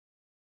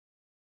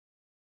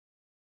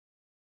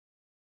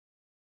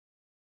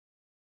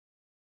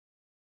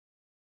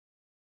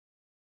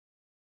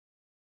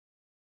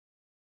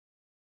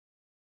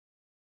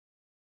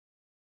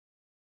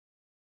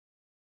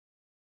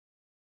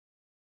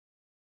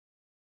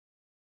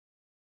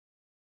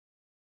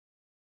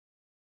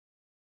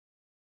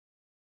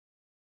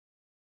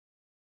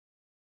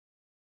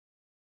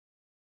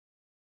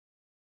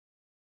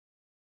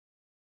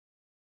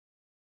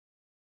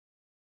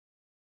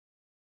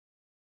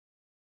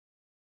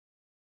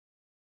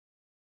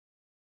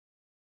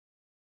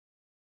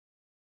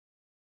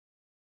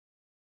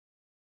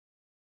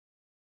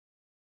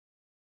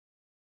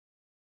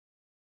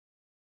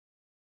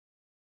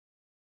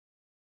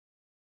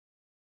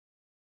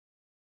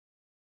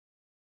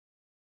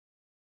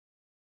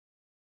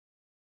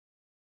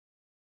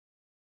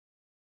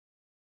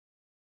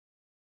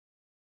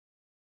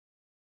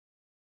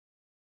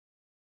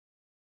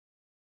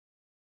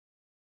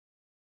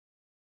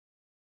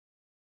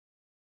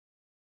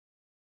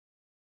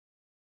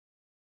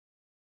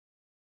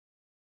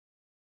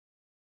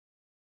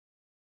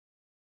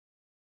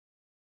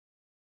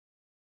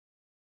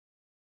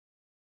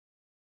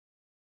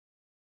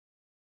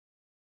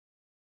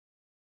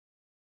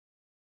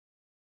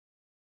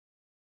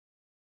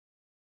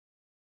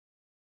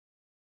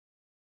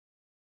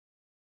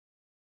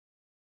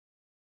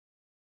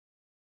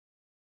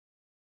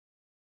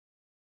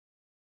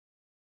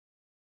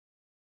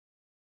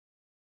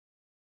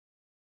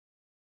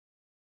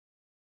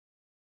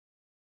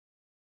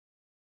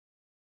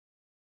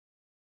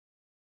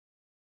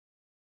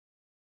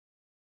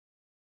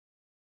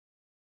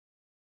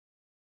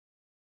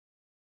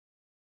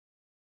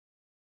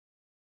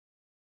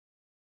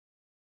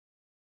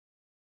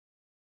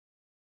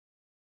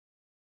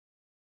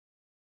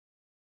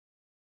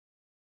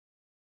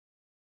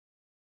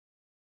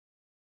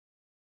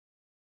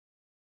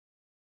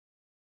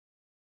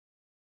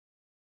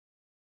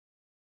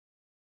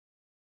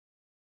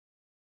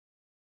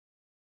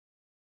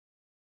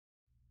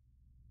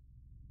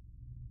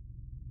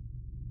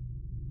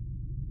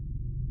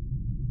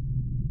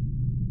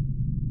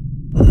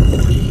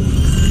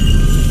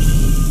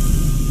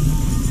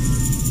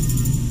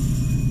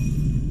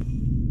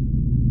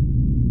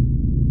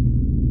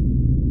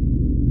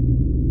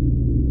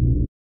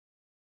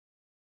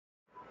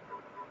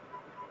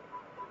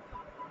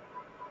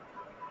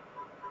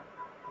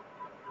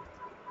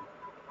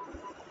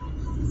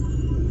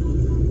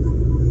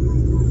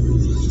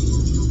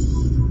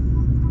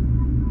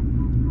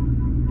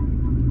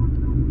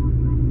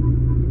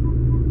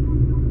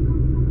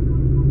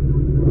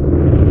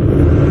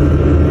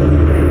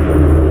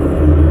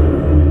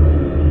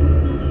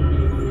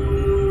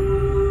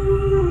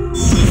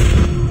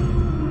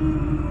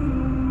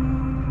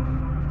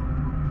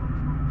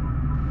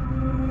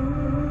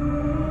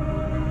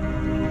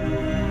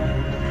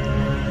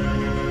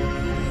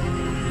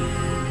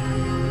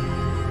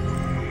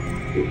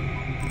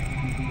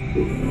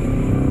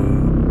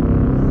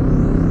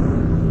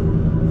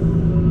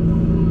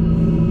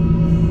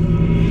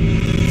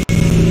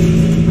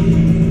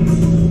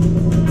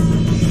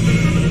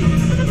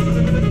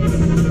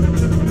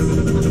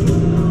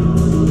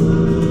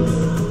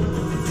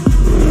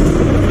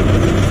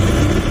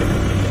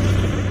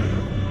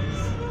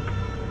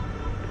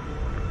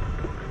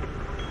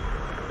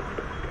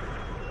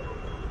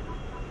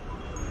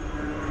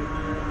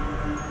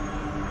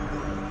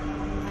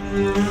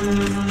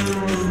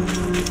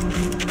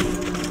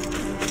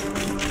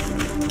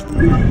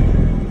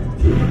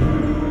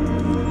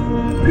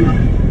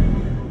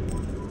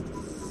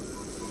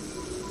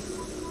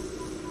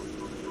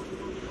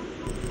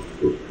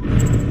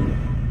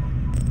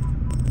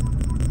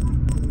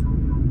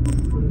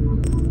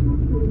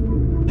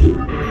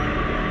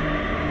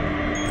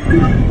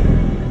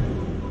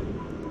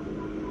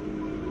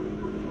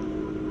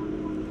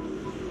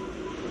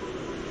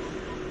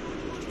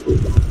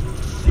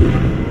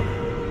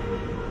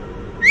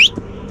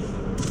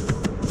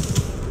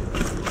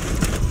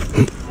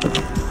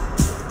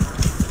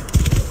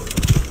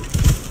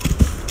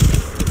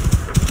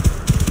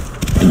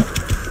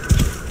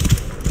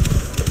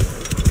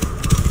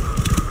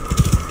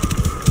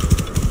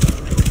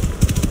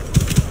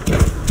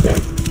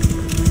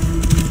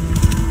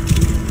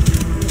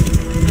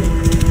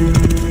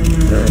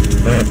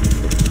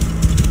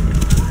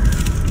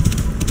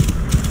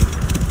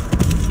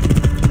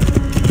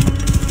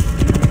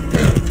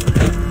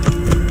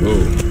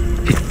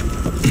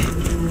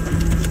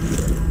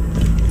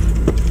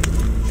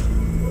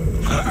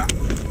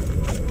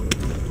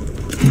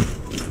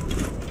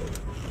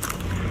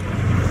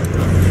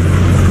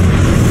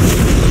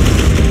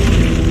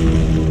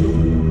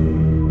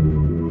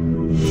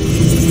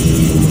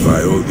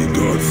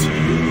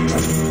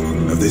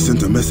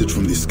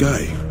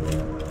sky.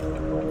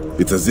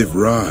 It's as if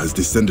Ra has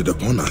descended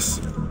upon us.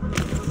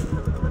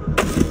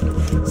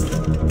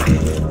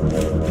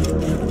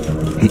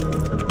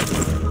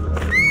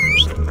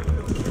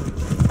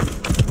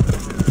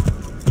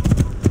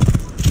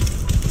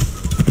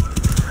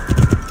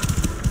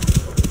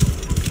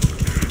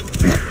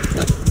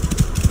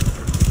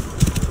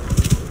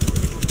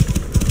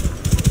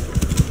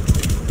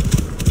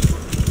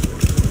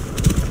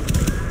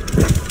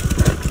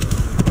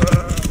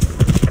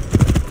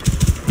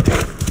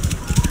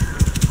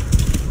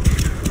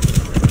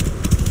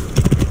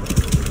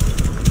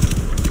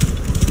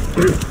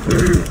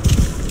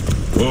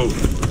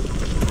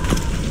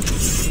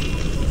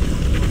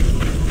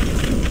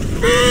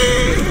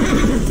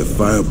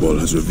 Fireball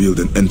has revealed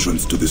an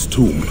entrance to this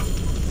tomb.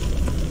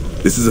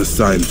 This is a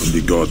sign from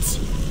the gods.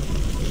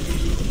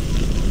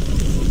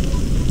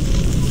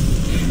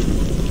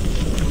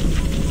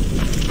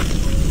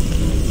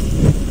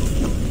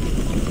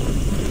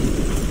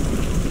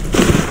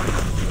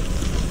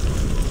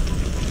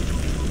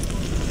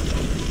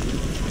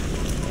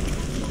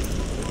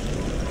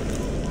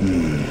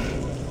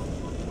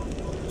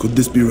 Could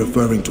this be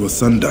referring to a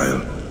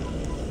sundial?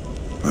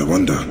 I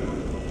wonder.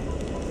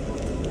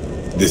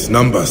 This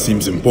number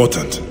seems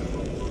important.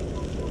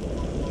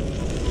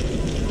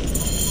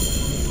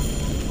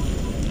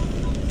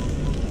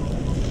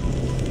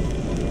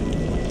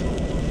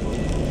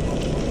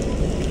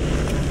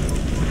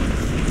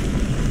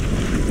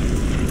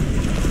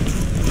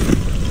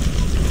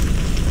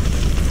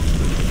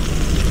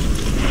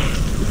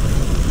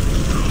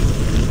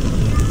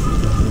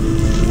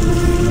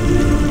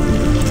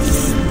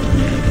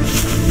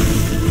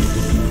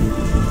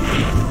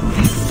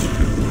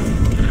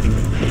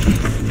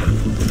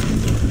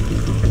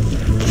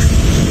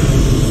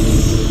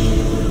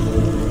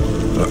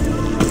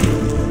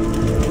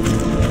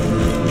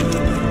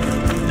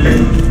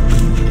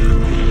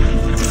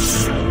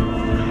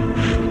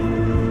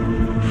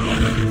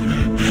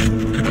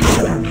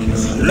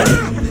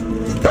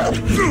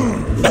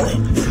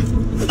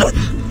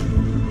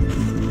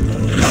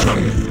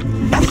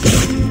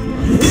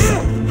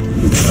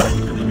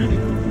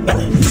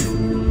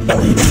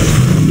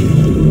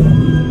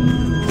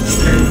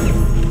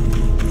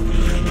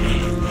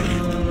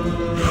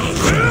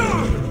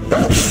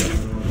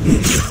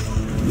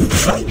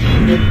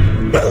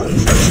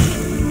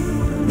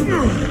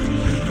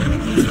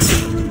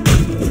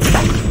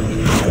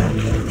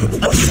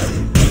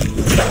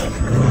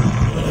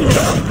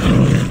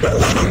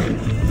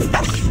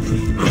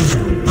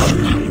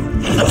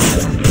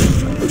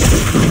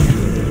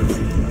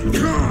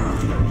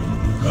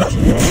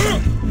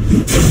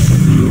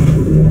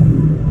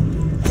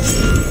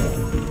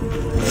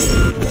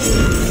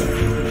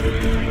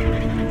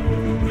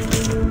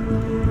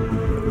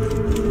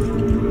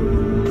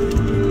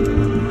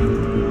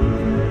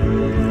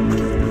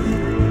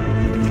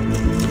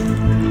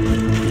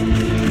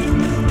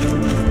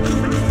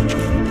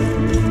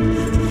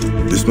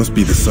 This must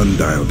be the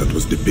sundial that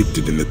was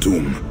depicted in the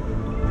tomb.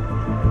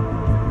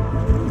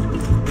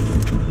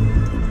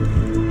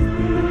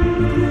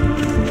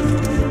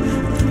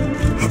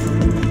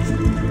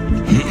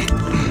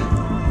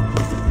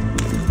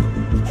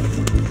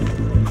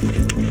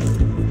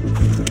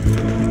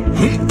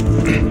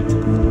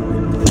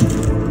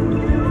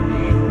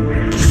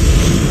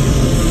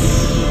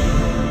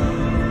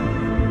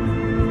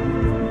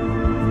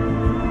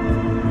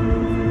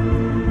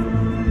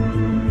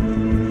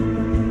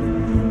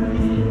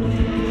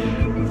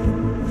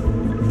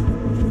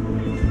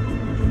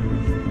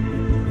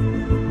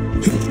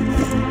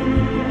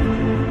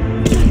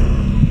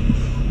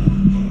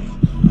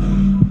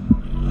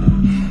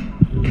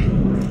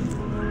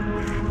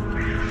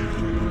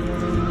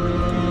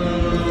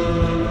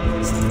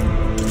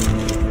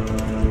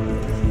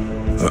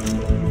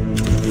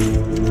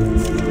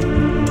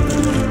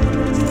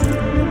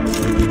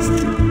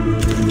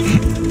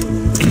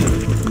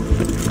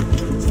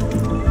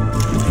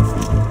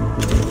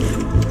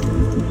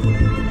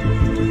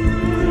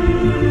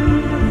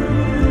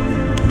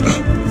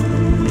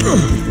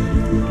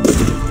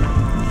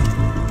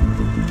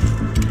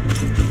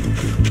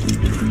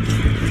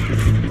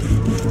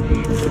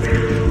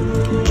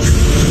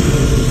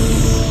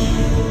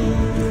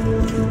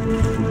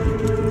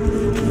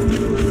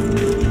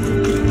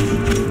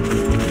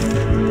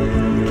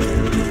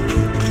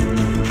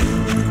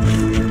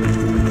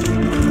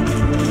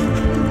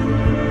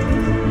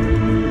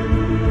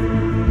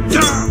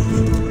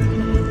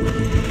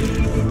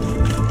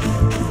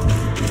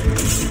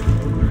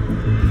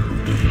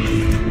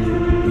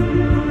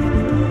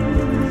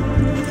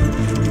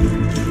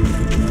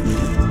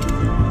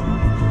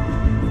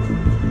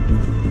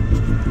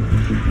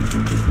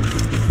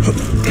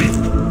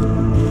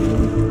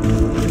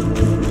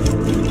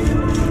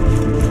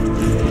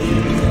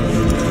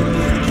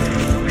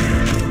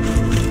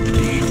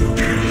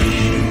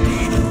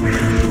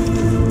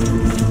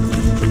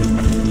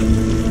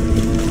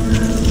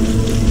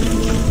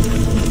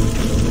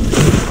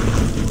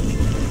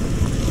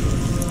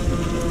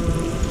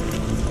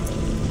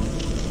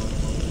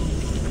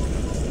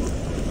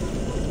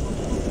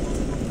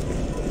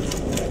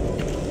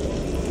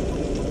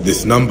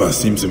 This number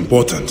seems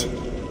important.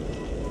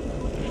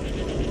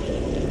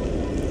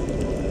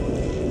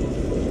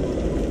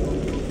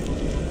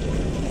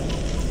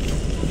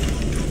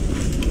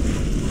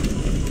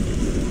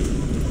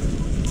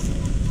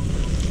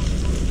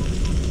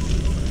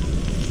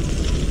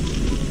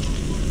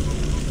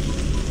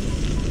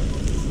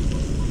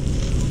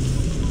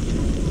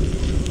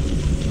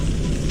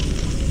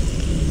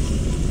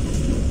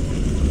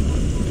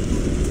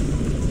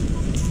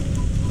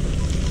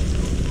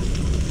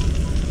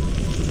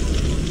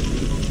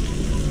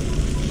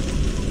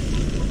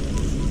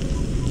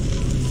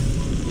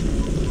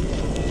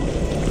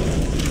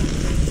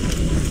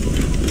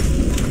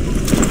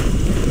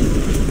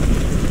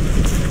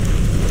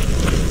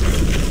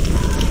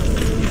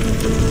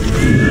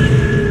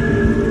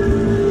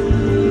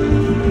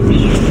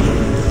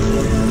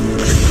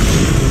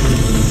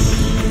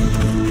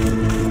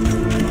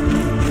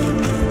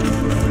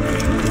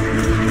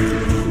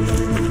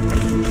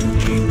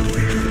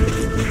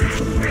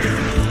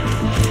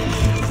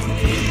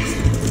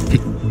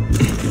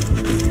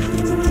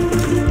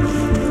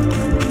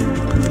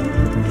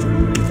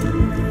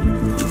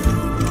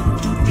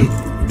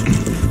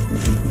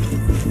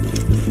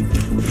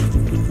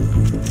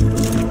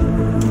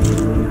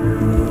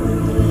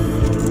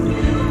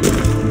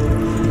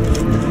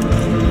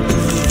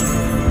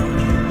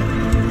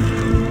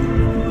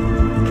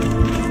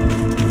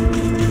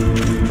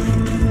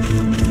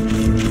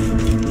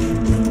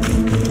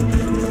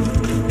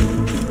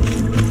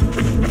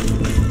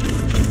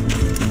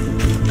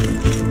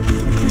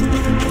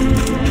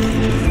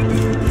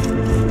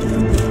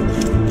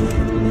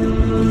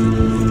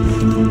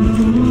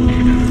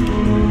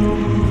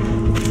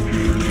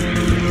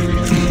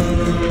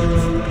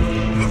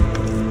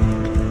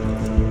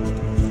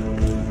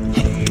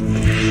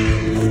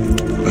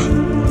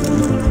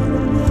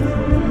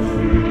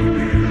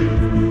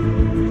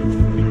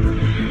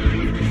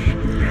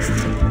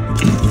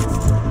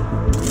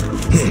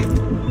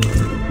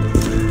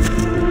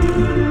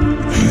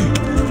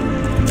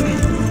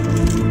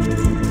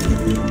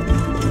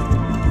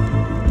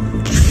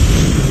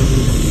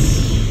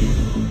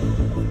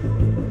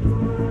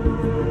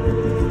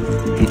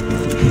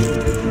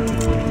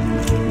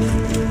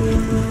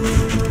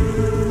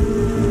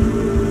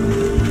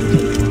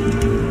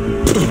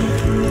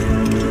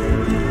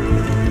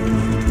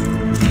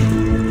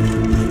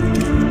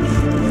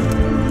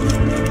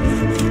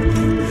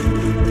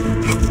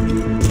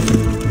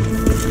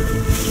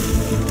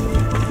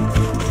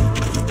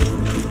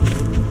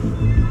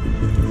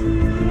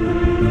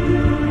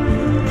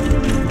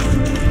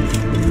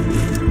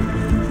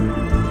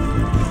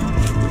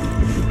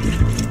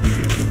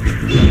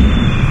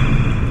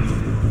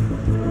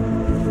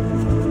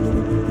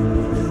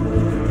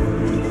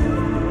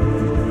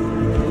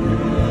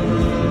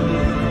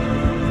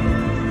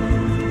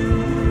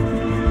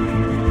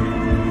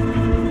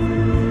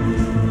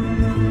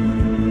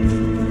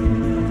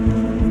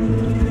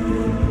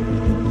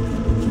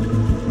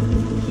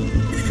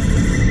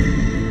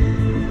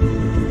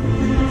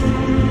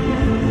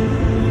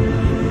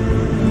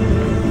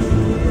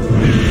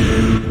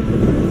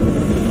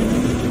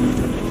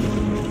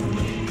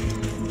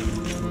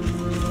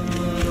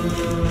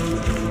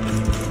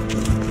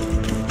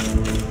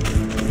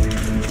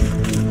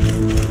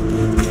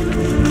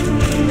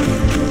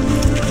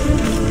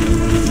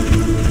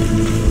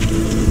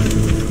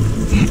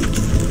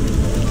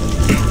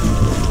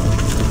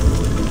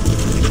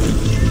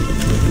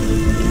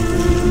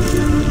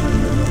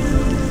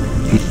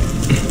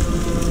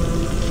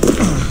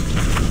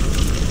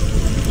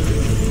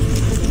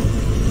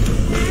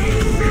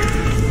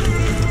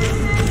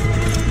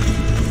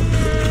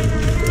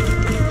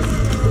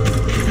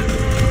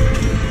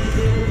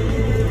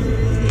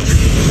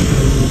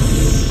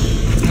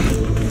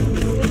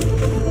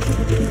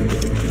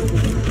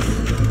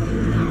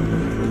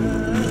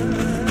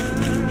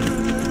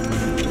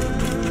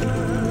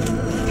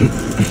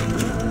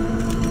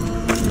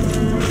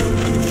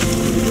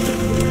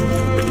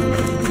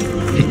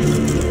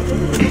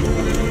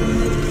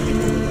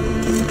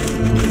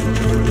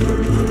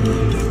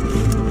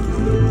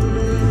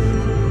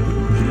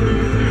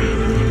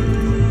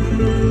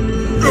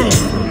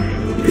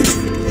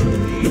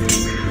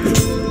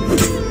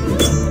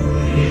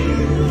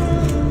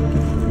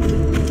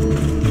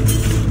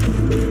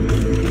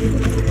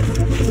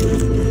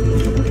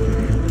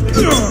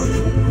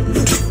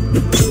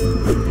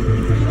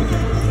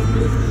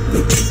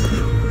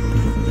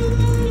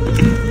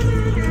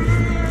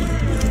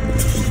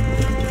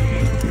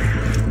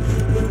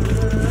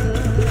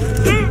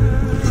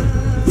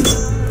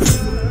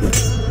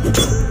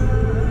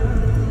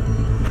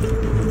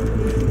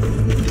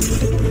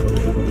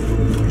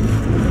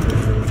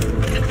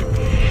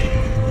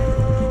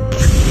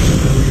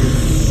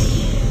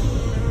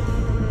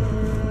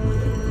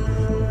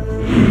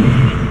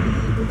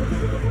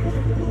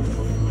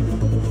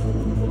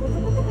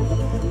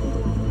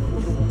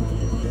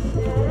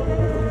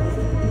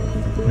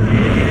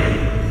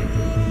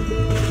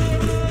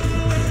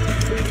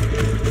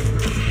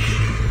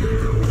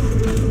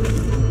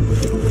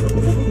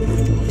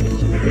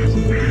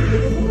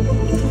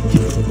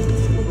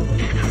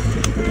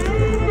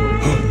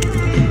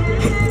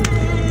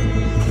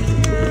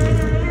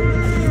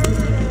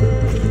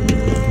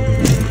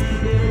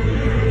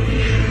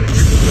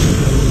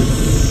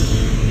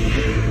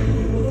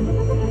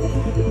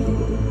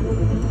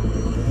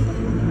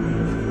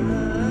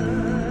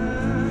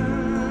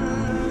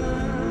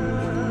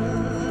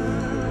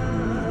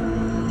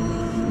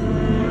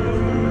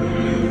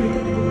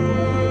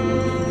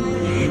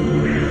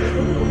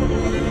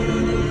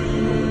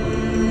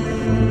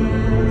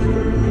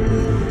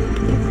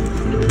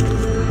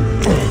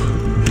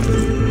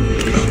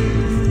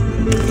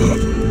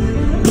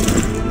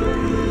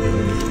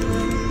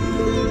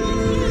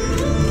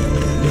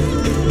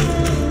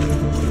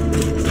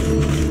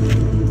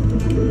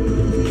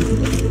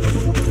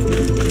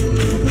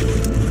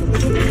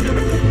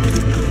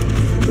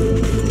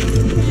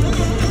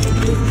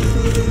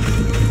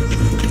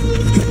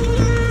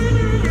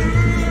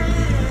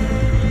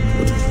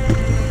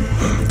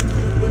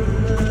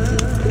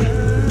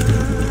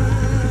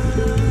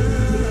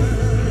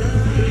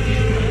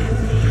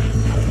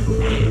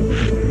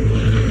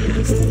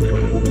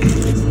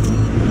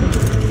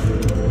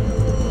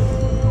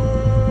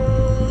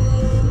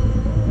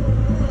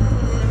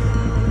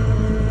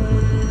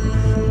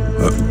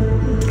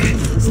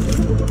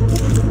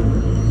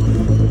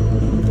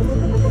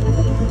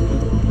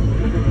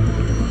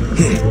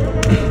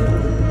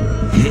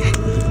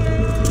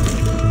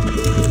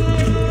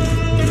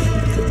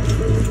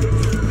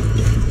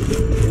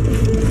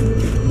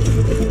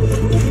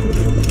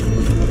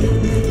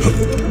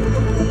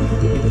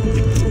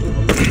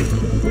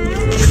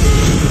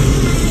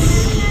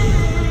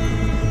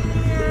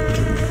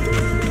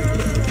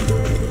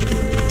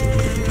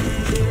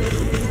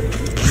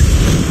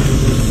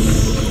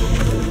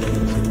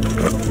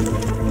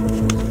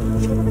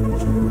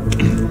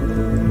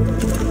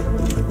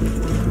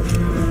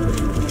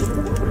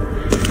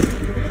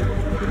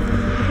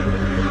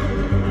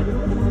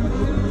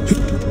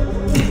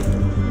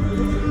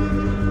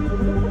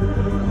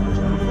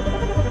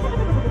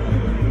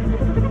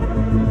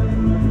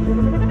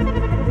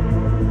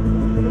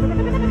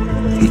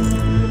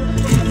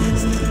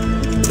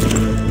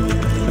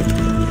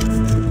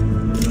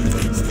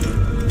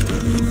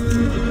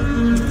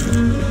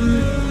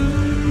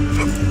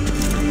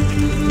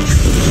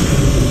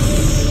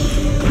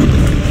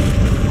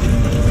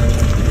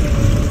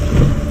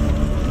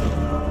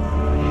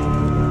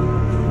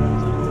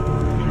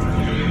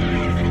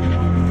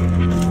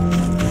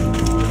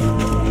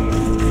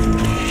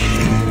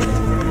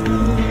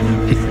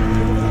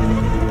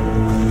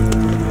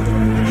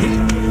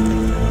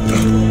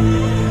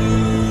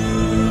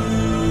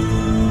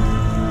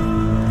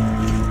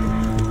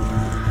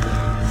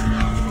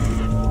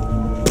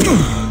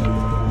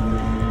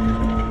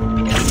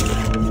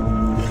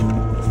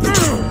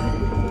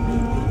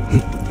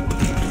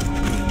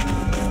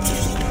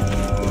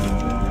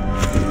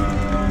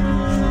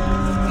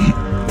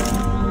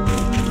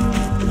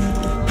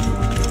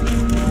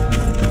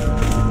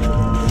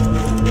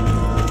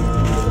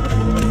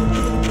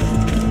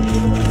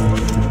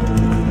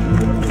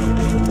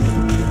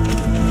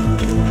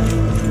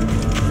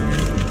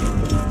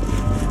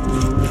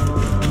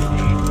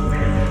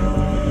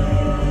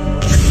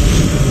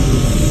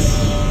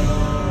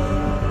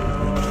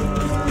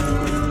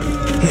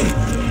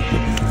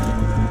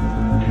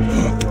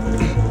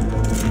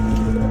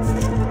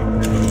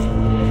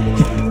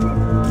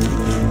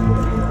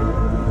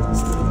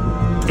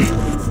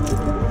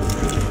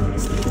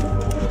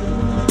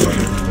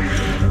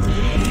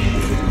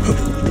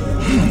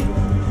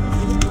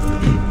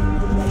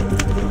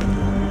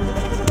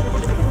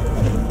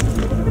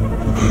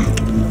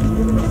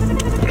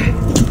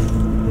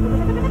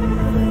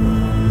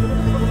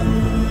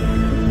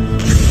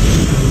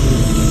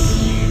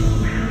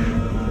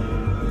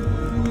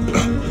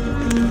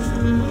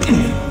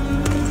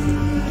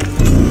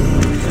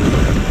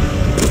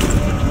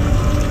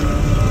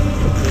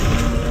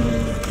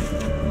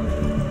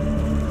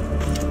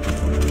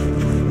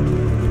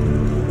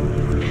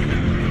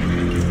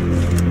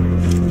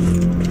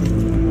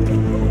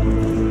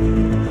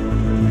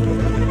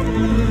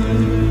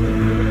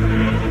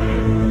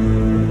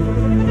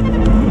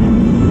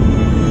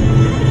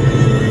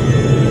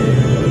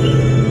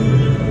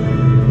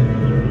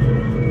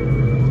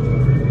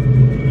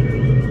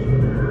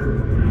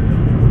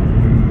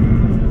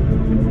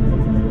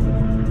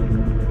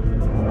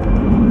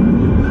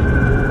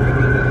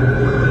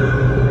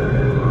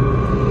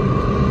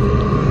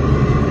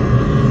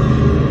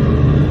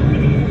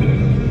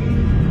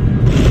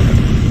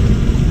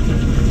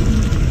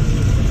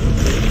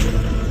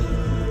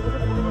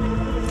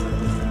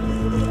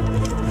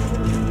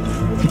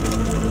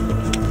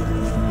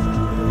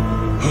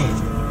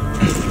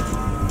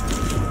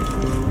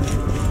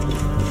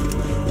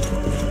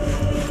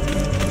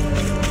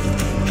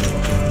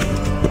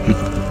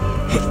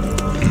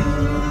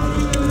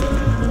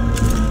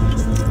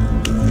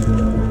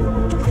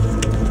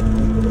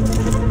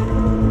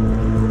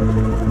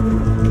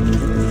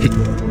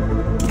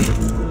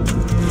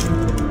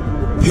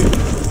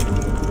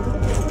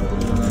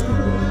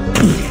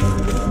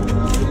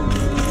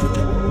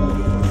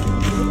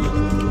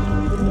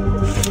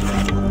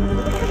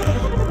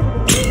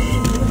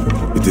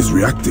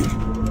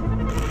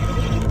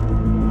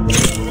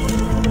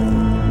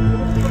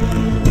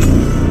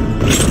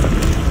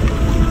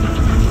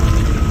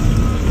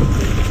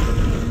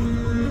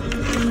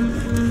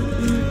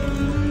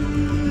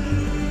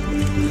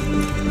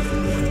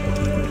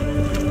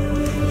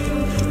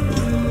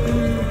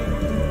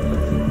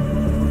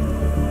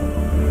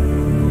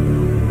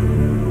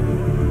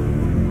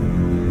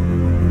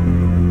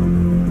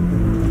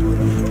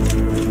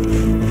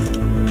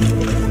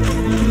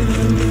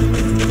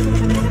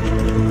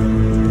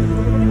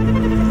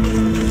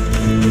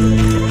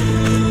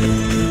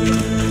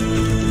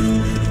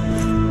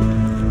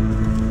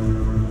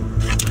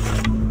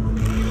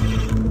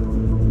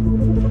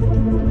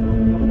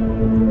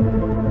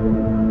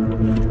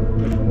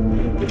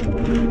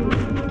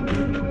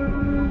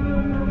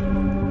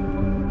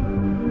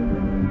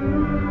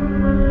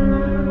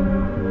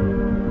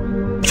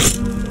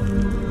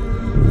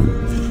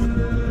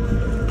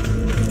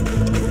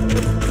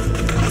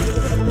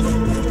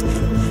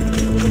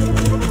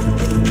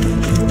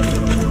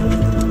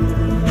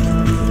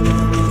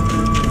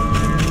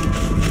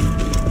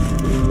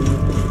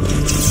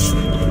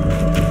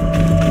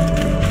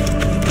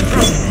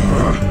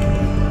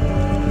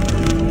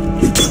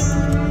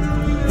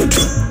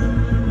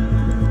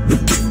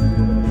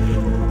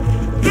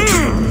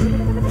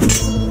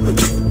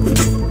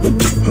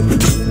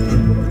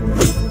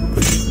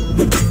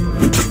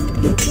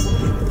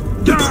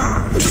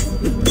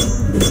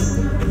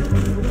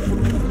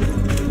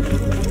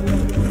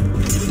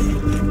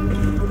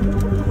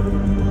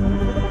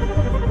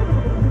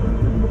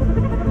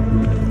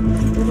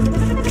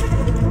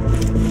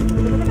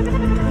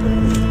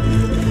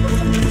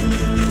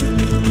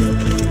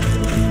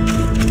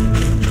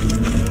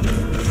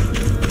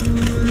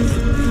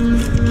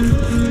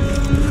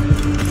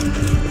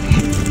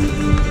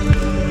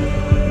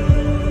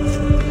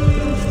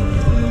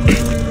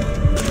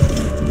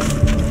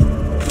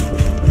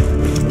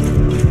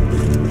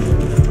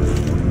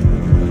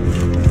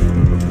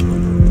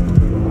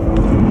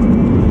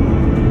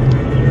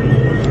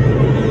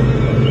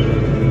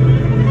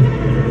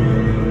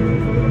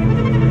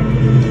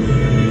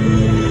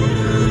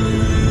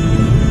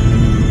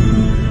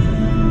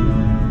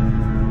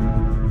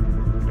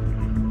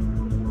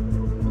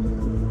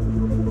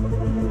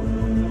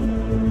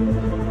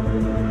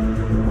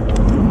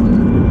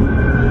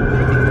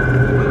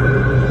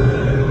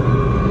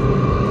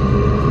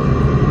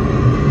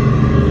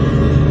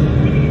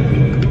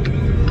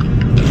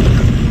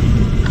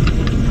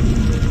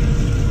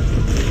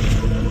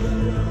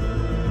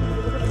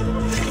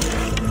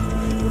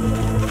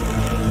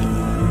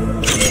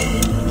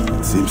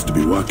 Seems to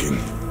be working.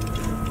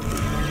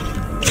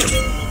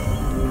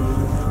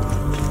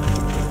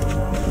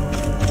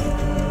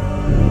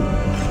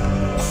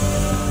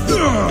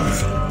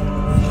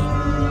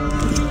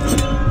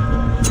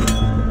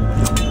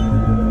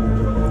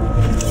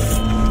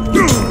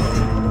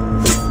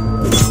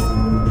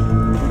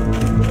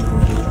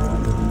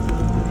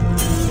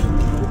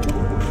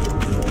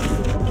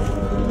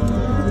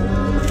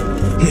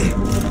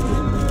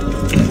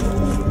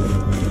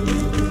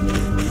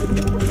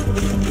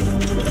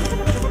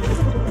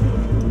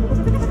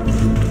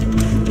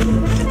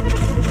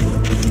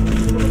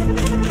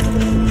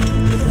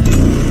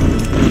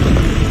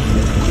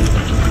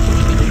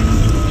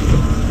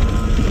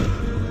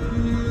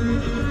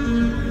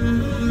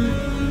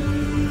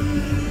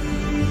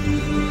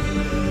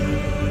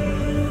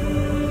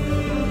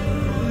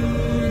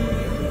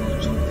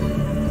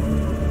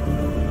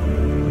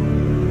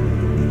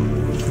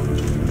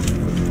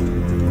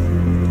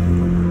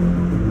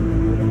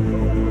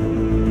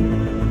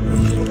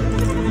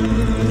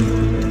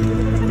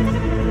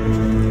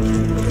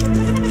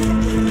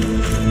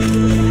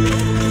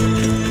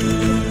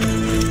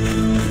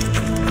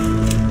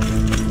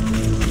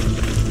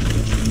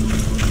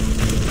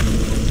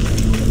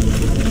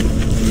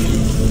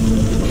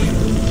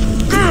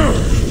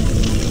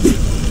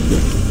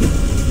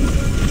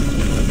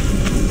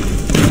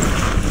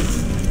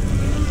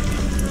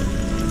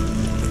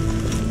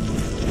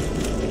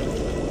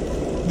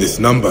 This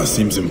number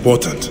seems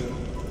important.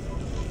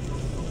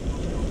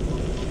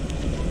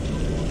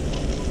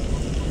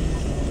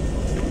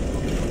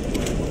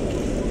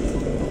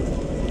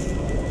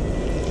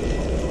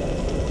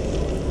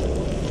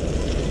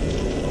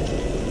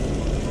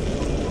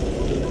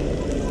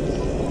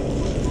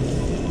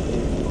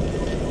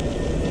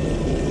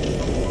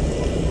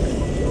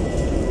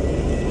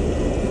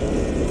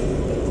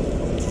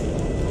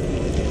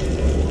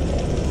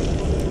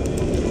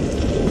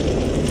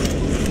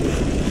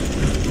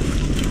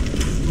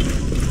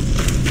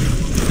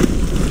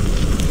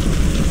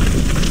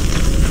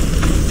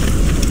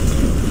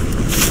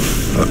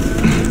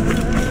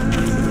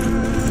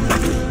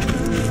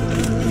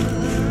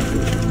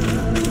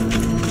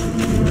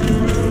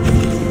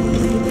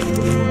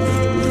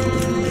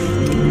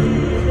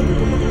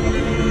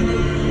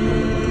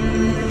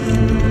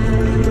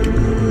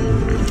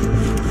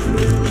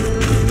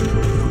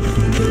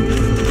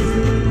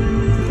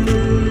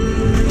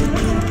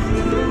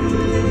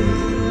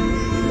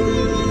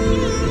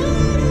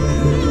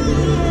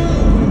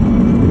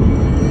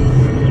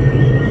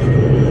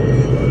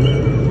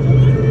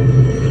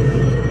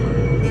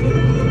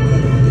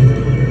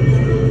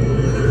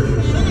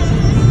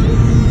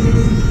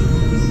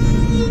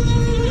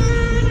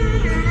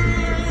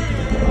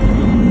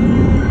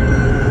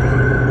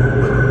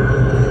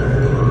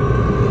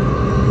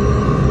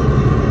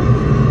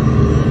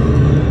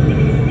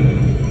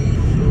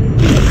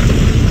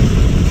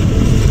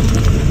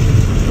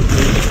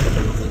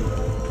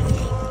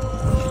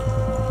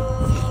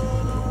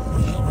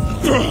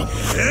 It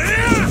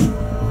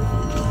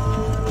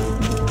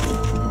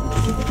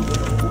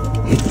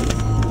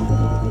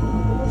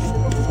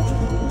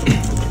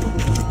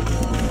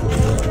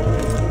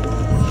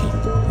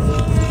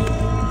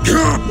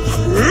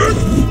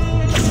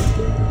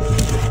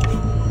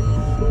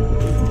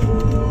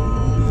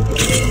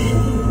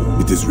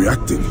is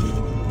reacting.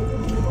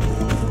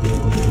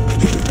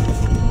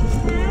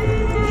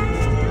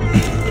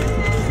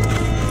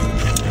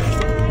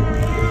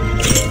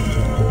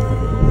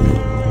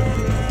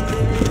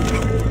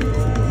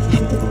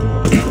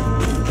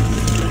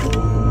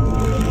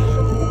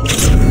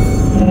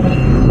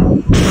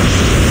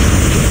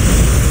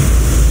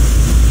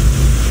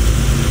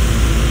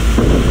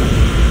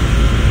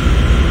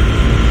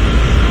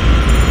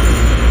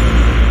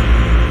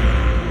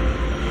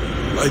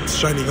 Light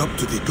shining up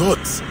to the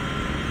gods.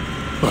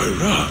 By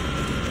Ra,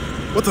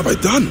 what have I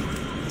done?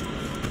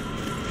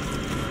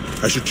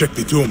 I should check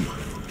the tomb.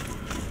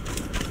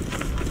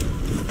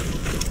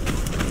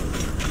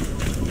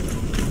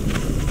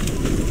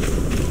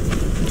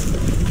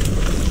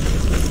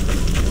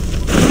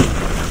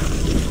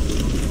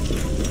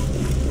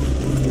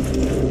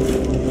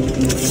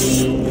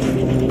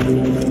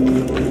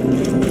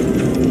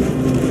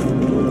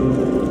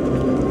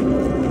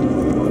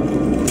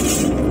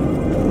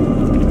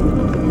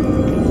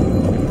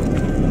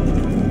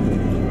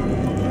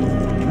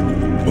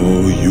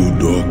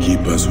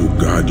 Who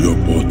guard your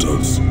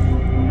portals,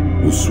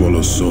 who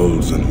swallow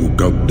souls and who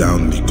gulp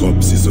down the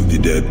corpses of the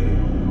dead.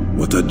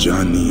 What a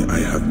journey I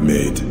have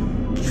made.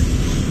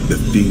 The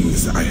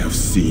things I have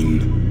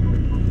seen.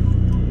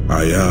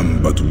 I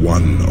am but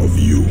one of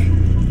you.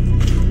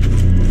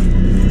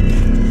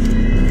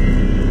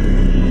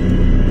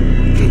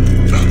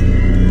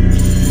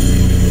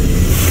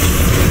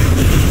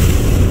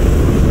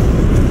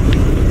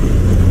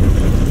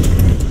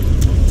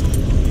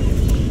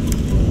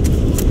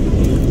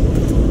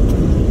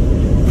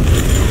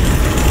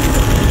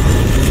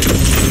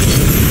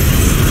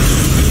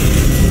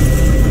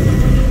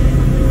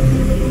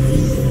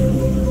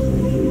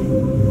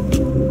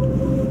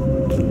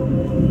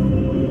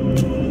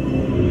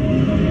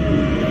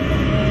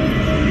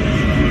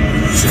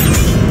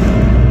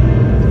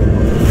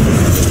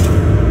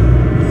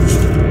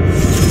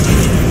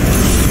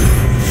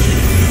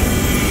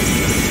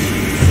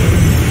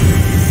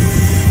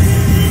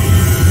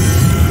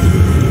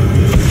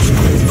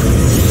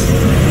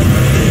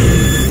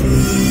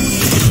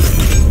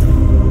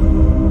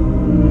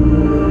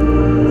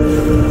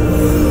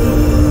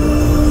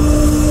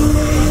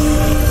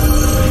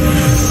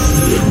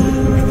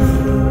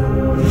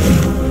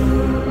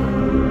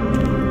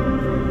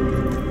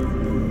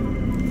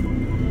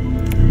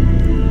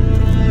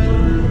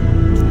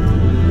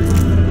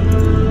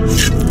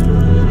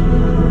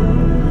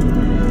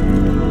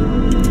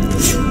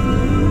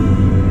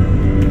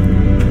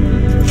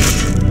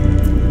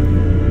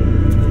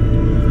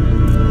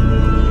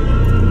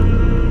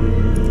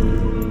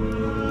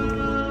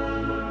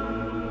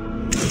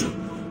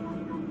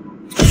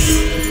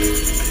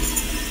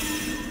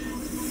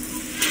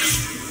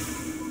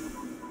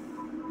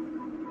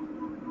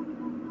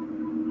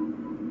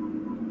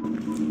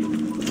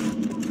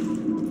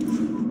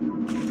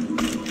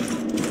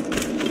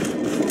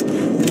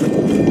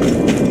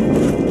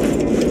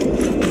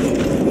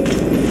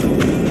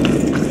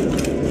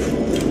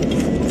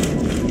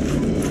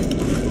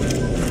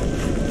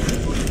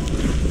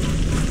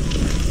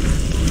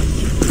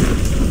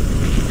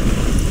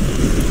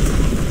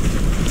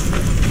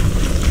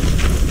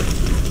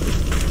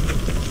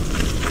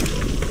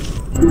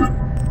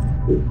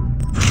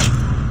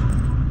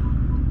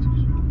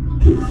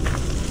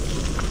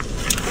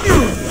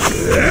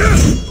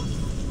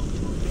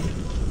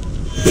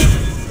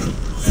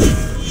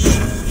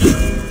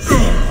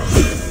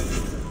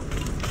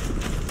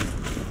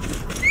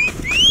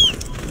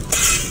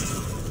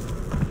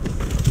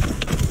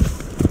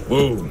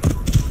 Whoa.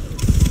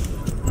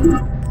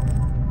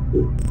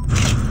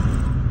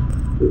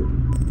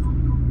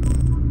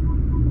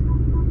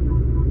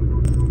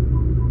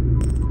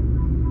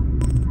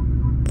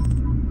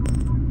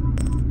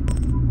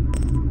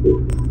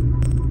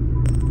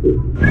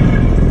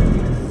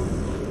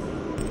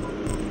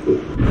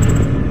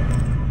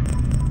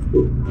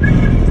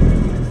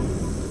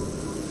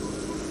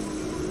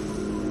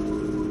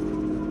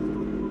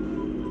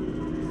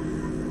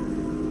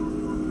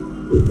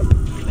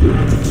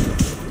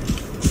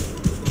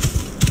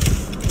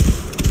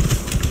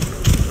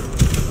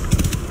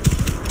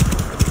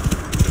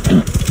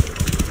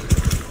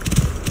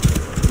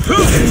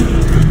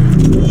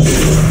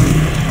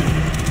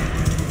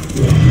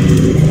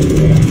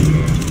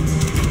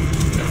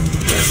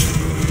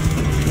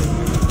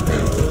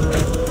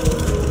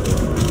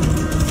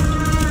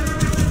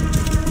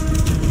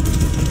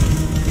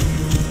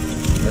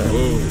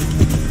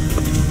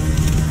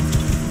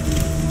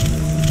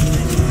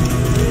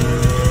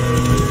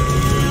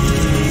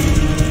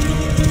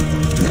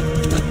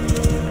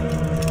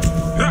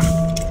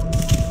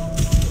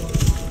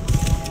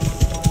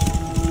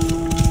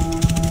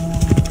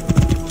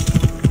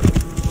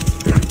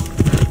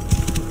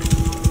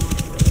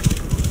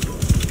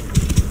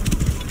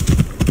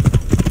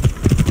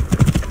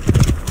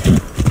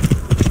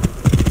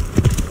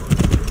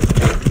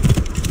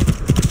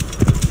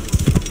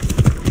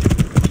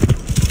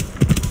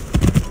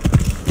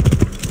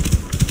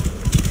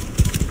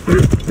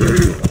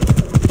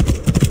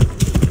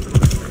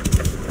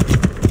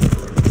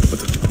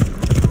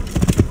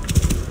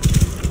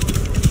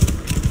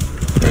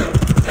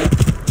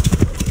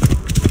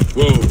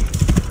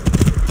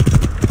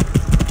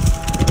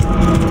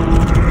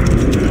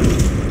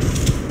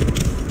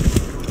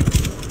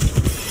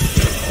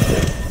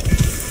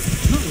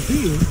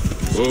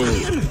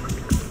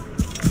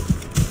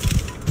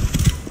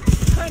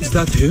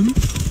 Is that him?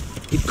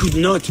 It could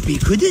not be,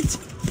 could it?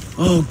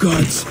 Oh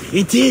gods,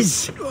 it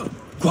is!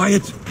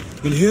 Quiet!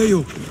 We'll hear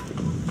you.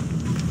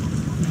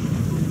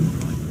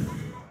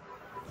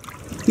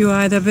 You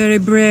are either very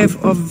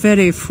brave or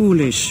very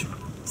foolish,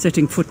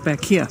 setting foot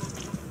back here.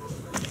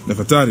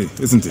 Nefertari,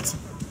 isn't it?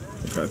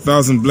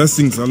 1,000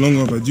 blessings are long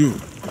overdue.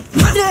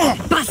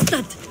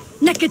 Bastard!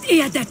 Naked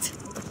Eadet!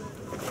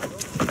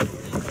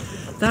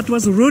 That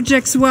was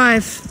Rudjek's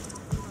wife.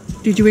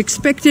 Did you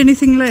expect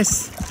anything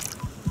less?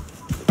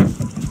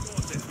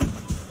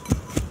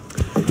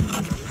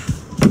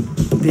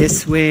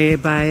 This way,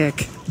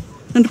 Bayek.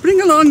 And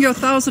bring along your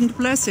 1,000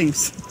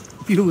 blessings.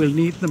 You will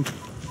need them.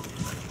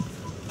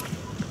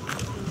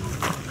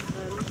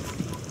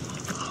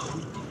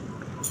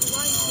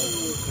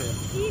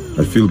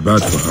 I feel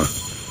bad for her.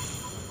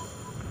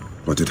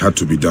 But it had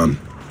to be done.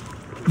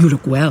 You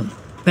look well.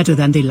 Better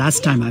than the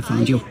last time I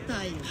found you.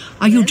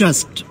 Are you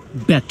just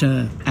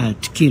better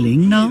at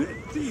killing now?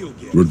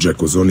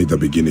 Rudjek was only the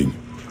beginning.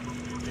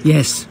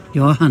 Yes,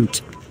 your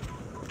hunt.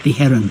 The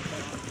heron.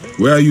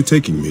 Where are you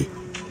taking me?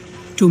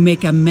 To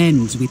make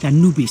amends with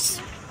Anubis.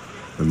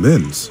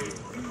 Amends?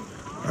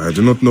 I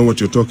do not know what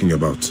you're talking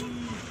about.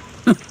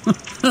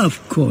 Of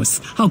course.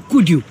 How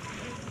could you?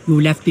 You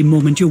left the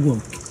moment you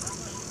woke.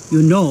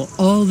 You know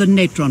all the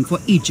natron for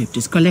Egypt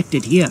is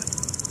collected here.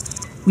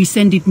 We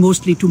send it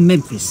mostly to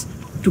Memphis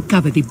to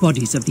cover the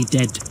bodies of the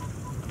dead.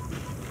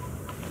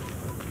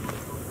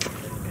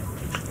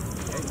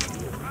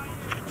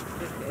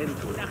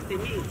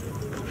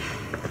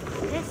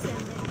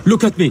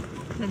 Look at me!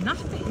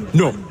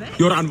 No,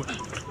 you're on...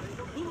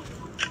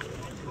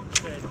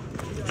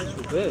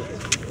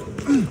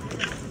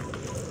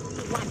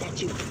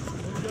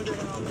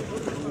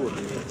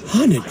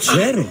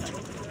 Gerald.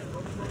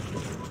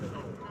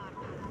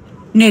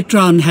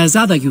 Natron has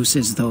other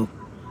uses, though.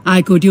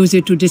 I could use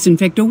it to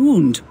disinfect a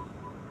wound.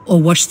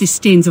 Or wash the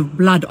stains of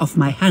blood off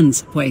my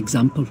hands, for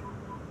example.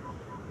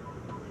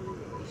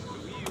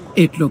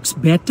 It looks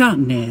better,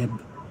 Neb.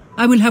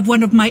 I will have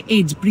one of my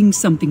aides bring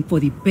something for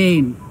the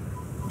pain.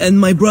 And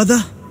my brother?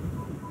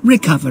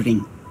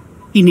 Recovering.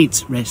 He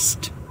needs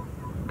rest.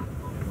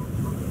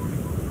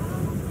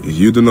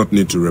 You do not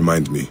need to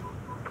remind me.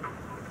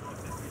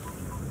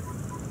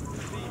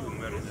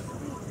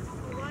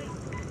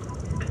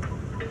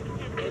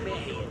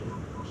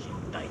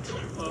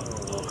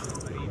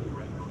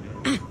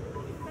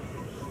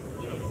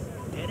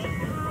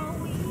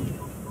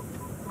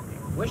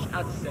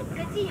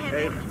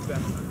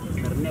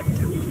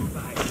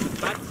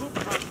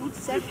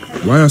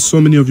 Why are so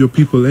many of your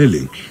people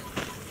ailing?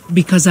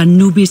 Because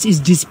Anubis is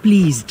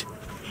displeased.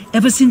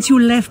 Ever since you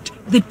left,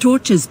 the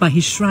torches by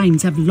his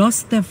shrines have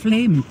lost their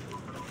flame.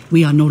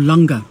 We are no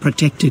longer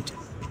protected.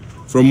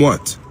 From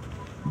what?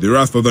 The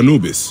wrath of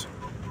Anubis?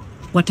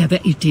 Whatever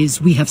it is,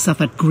 we have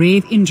suffered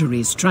grave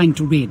injuries trying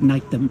to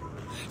reignite them.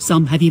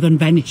 Some have even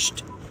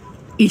vanished.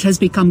 It has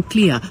become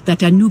clear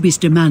that Anubis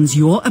demands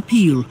your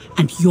appeal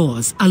and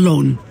yours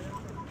alone.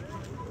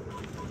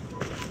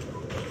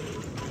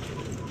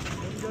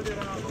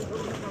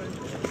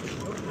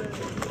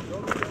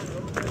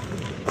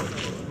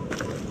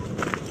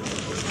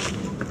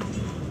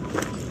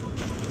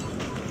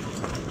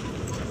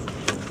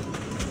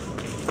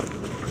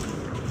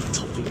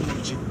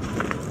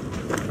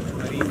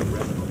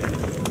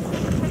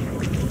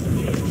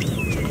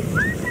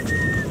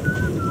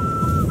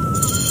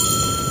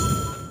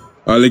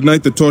 I'll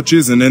ignite the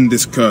torches and end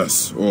this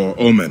curse, or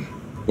omen,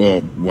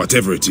 or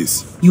whatever it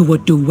is. You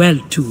would do well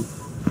to,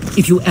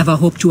 if you ever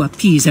hope to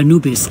appease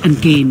Anubis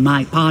and gain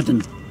my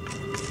pardon.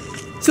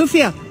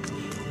 Sophia,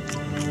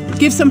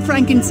 give some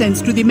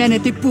frankincense to the men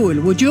at the pool,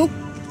 would you?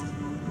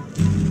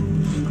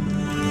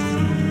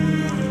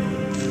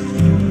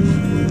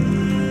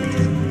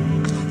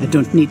 I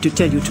don't need to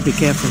tell you to be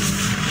careful.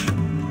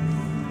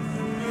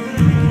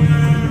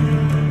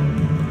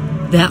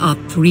 There are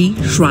 3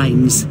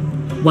 shrines.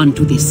 One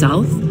to the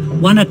south,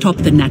 one atop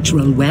the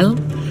natural well,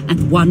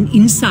 and one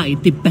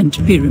inside the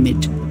bent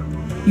pyramid.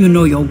 You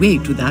know your way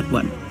to that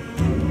one.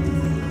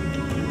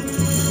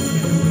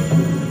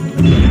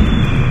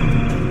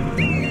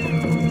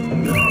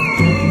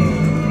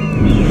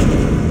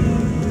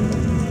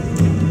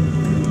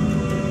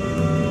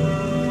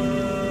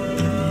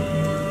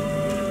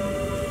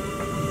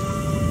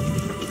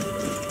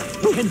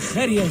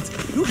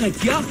 Look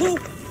at Yahoo!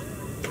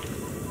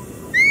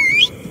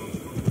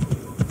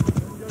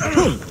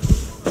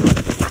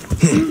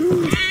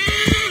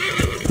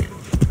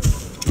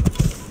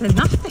 The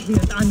nacht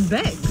hier aan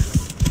weg.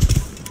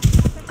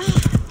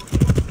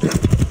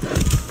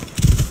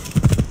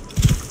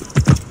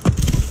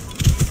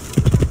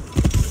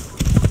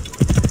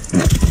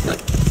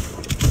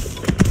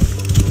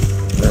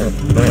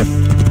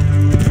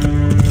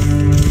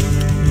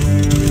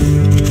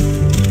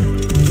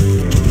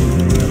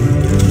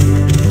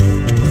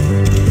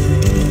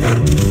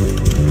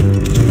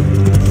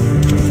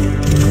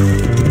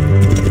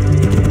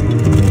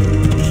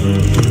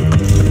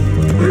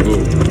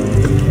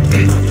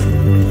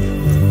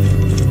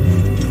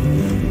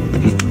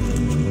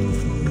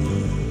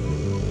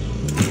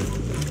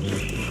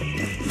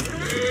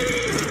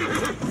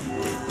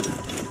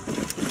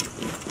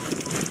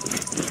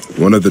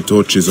 One of the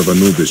torches of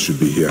Anubis should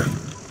be here.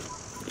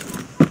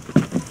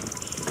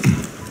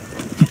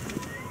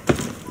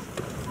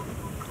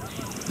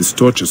 This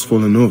torch has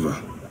fallen over.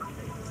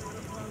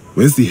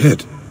 Where's the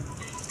head?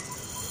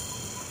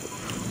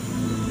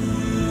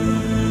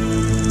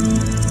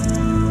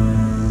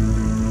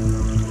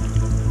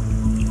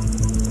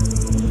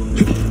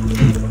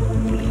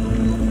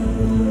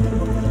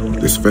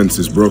 This fence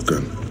is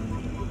broken.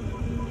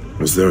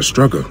 Was there a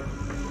struggle?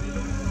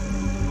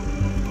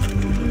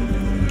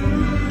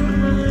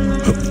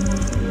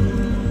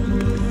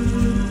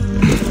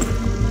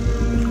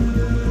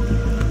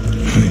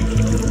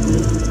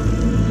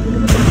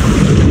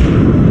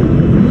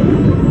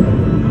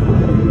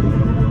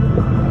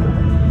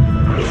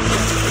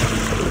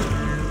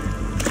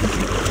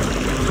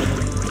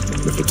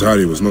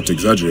 Nefertari was not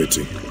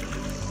exaggerating.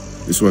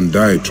 This one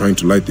died trying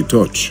to light the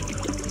torch.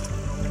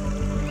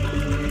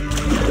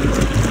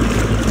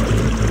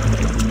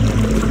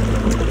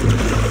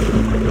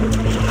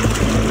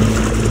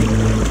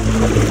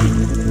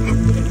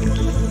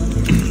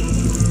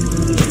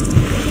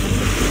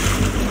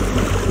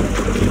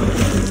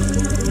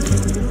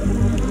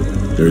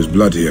 There is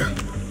blood here.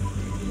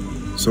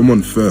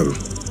 Someone fell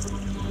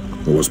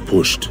or was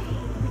pushed.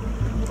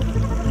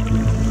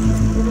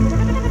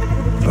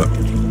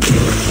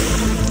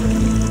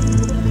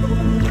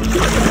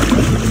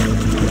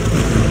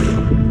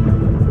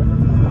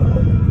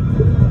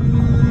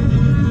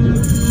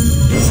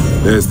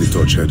 There's the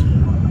torch head.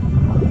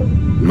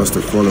 It must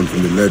have fallen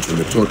from the ledge when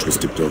the torch was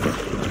tipped over.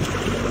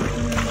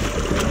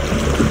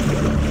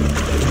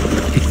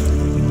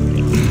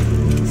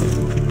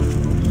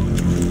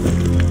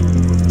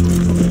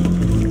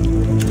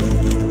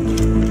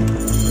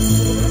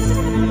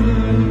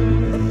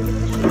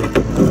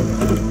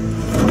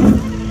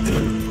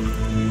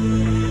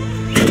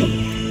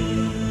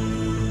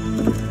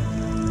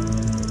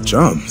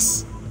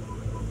 Charms.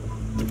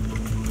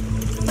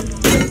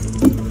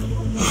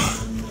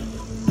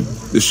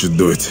 This should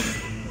do it.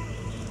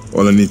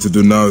 All I need to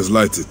do now is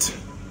light it.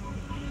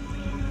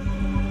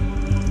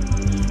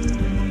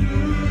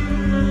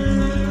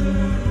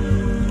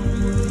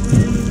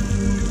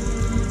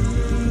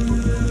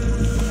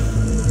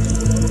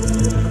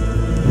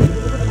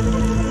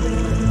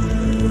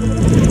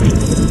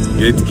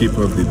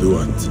 Gatekeeper of the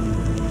Duat,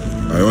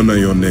 I honor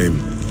your name.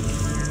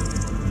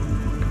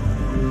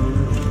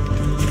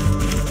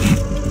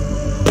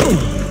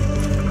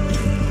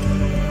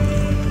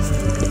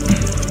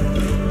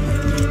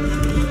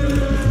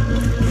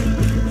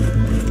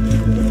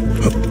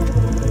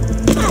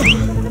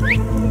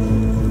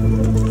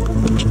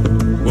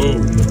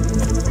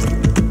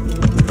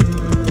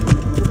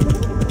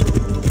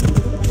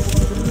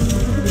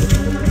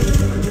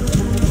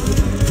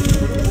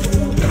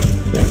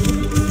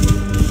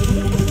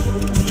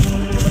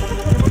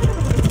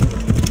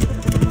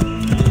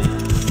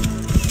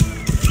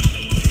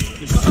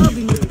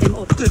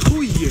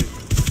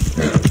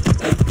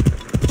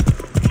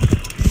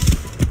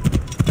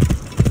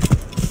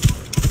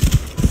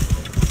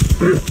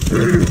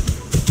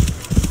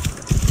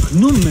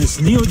 Nummes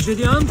Neo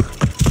Gideon?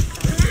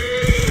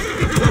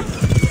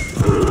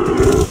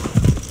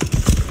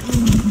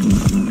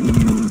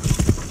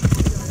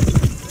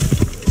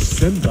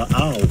 Simba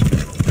Ow.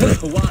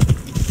 What?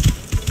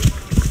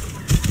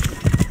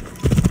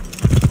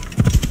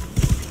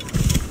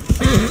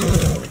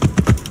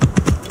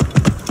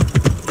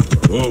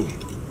 Whoa.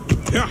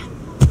 Yeah.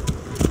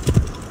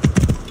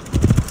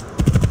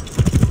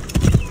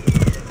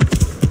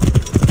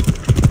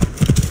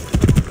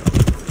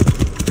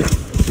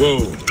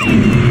 Whoa.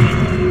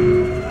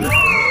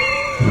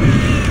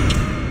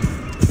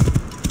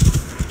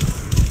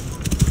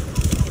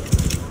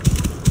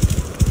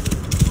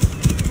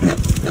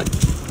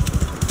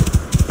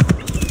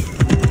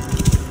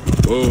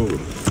 Whoa.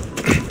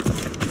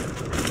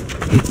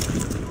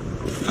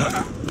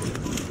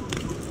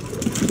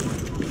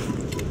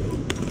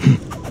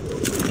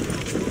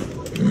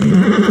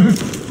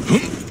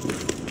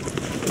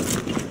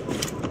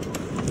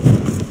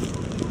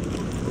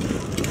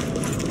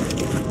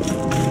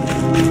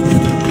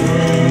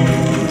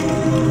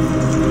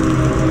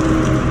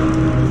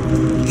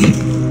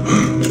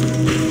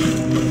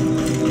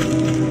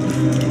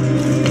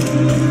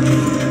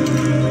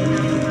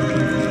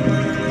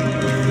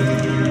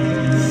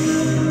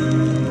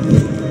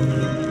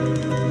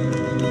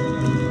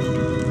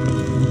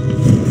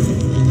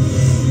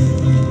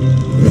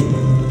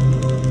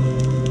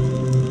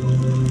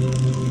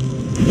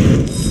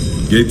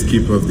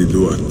 Gatekeeper of the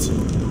Duat,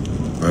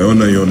 I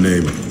honor your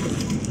name.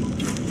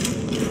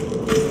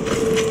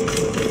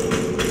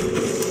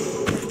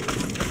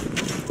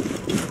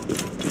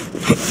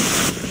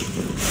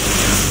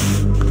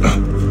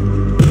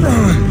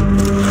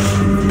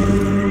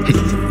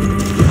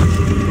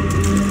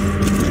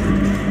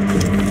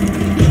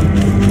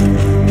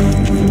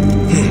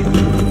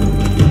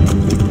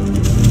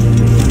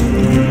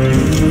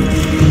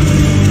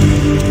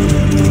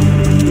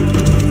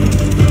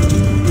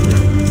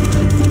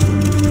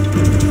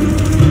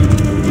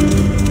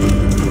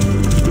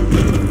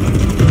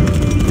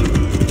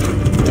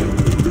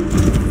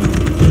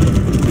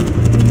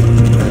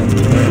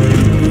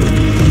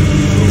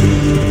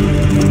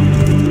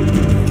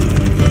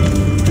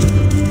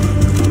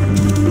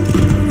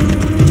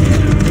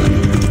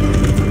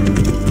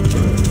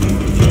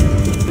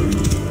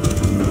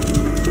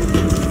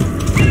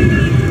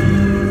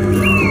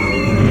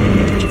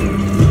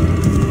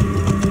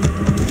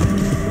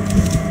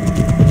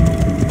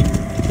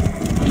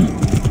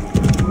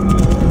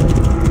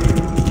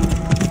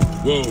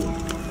 Whoa.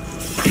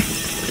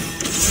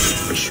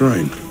 A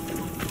shrine.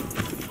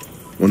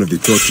 One of the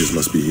torches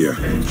must be here.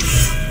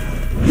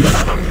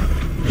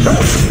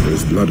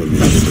 There's blood on the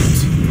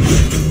instruments.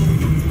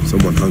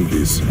 Someone hung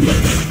these.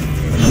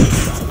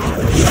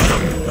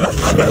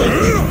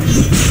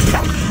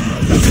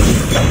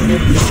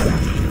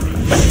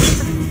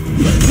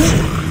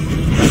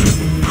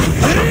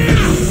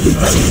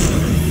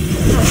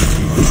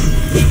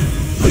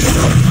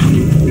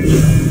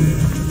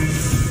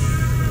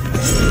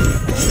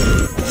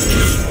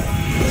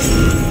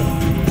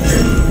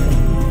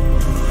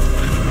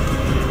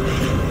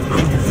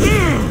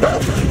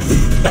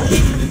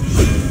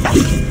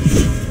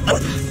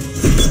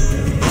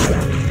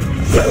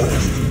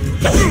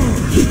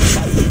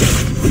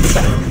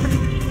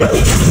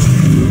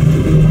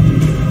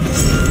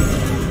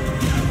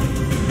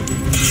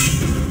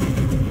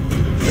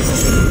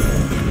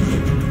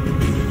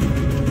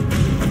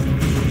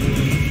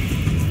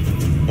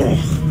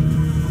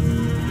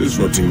 This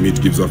rotting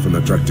meat gives off an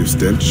attractive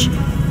stench.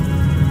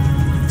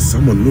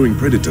 Someone luring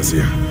predators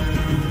here.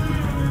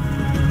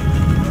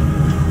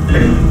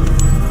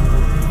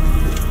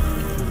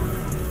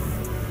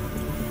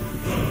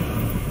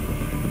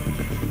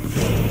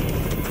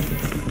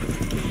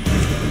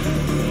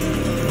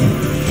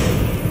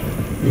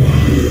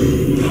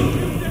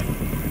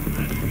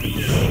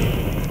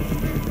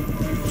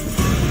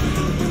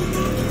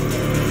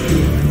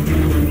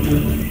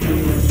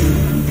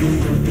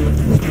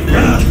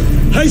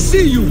 I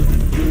see you!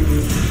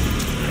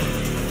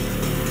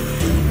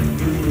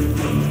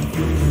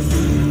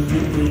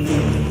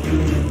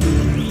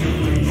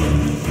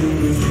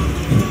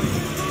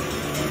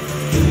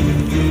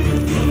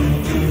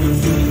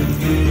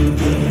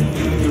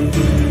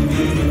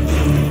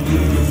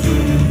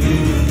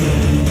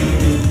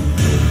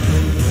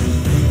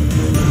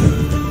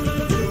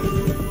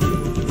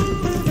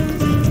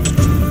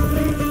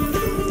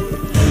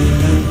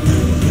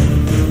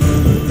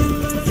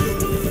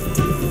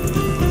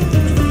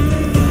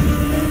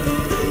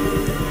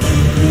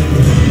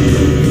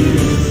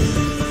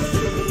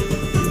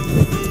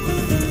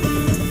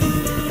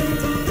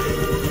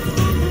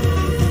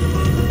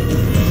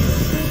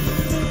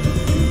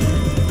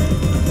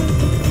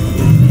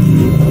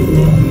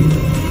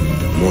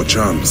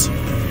 Charms.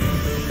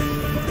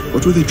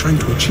 What were they trying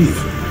to achieve?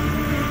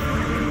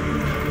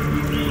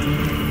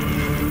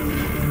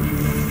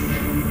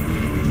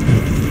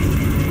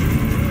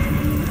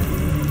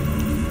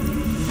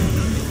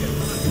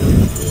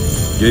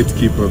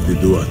 Gatekeeper of the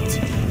Duat,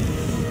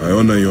 I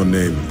honor your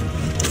name.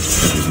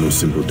 That is no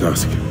simple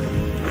task.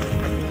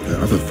 There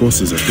are other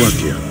forces at work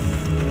here.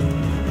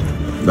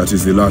 That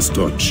is the last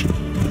torch.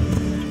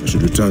 I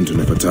should return to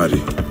Nefertari.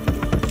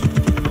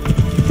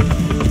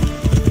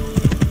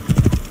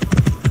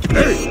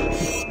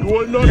 You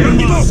will not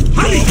pass!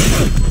 Hurry!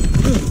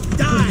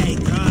 Die!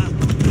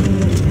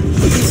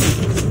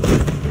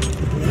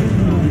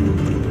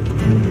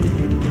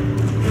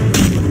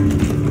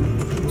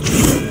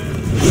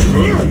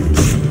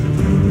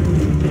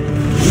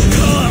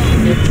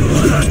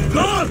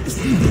 Guards!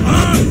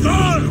 Our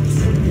guards!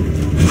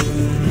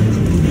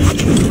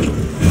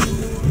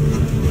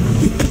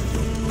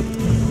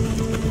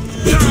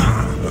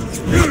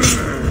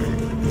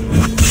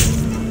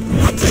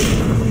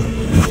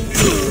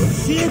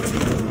 See it?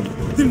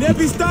 The neb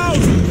is down!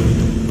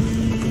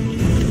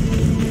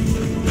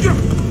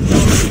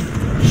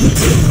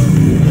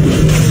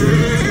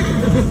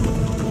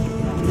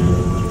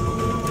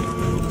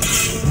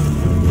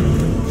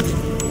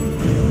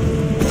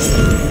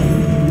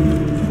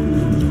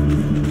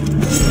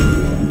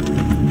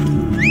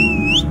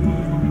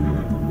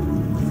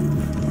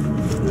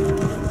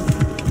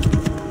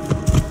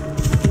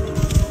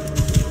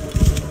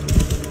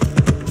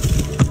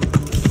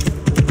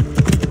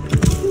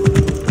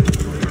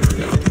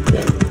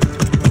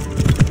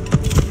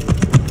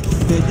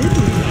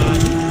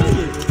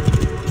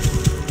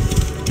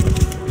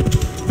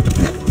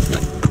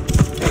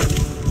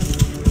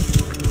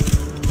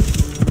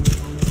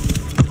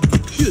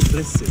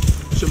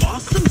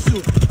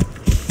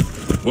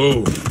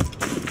 Whoa.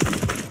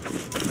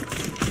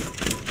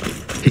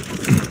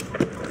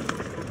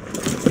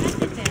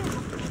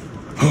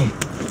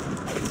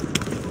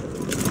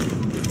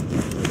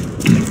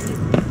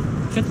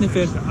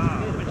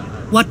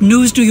 What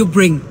news do you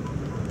bring?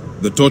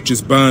 The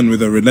torches burn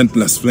with a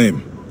relentless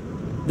flame.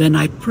 Then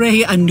I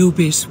pray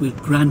Anubis will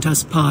grant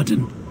us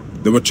pardon.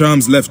 There were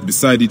charms left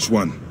beside each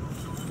one.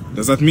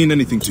 Does that mean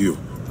anything to you?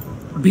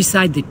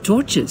 Beside the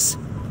torches,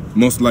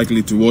 Most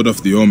likely to ward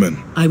off the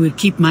omen. I will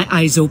keep my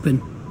eyes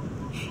open.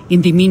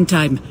 In the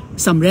meantime,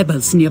 some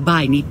rebels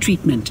nearby need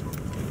treatment.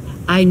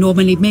 I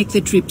normally make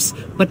the trips,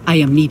 but I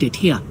am needed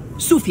here.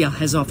 Sufia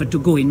has offered to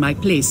go in my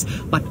place,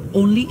 but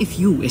only if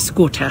you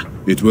escort her.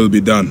 It will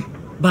be done.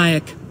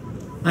 Bayek,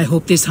 I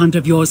hope this hunt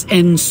of yours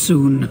ends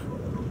soon,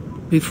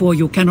 before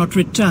you cannot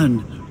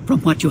return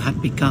from what you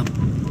have become.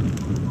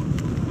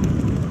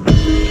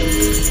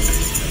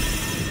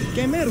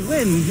 Kemer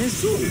wen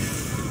Jesus.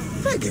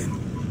 Fegen.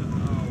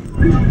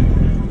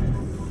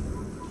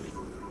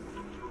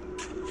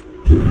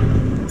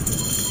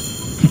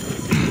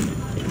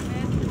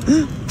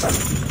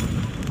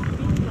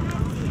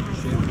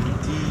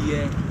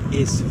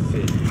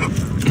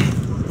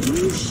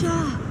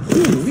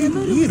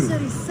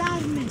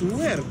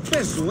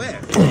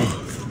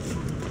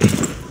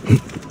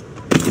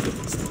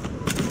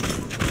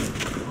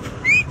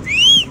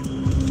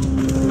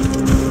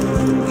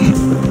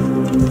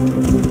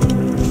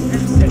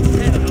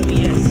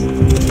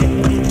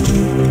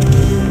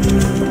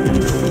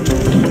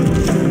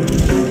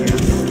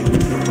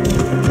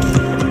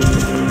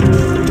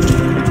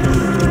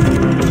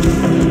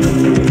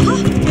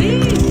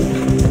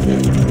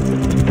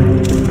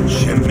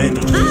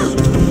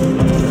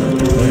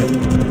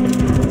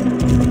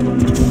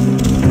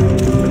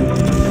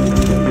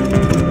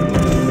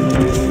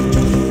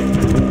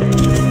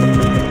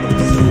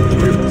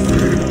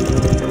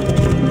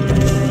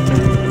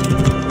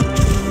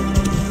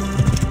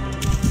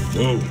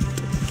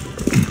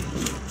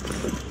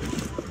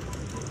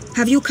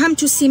 Have you come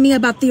to see me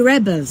about the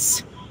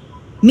rebels?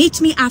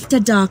 Meet me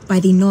after dark by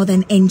the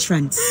northern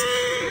entrance.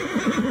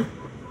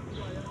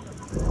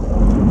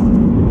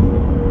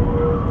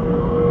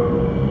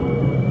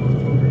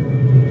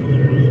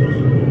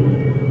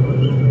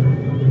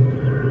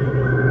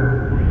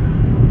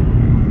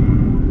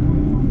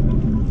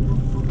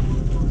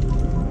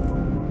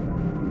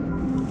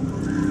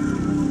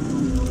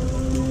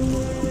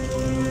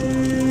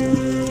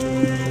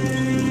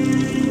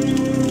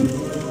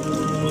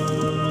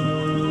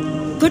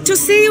 Good to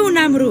see you,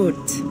 Namrud.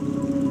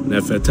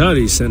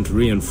 Nefertari sent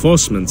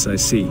reinforcements, I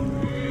see.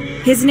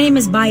 His name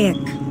is Bayek,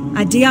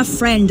 a dear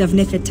friend of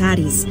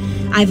Nefertari's.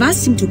 I've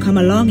asked him to come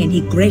along and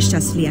he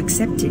graciously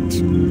accepted.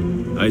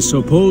 I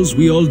suppose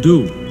we all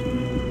do.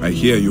 I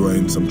hear you are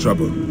in some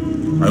trouble.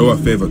 I owe a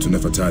favor to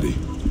Nefertari.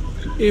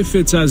 If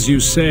it's as you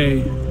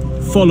say,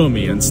 follow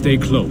me and stay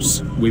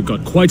close. We've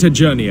got quite a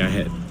journey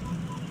ahead.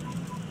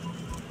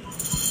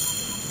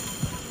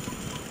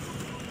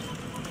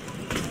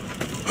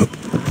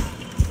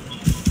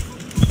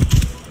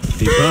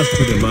 The path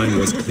to the mine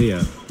was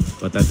clear,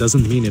 but that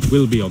doesn't mean it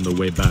will be on the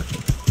way back.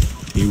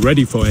 Be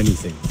ready for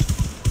anything.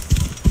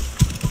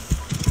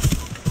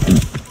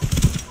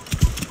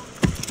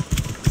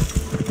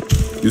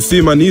 You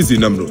seem uneasy,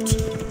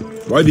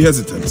 Namrud. Why the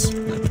hesitance?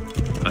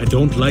 I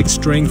don't like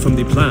straying from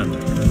the plan.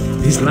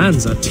 These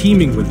lands are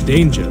teeming with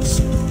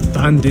dangers.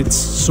 Bandits,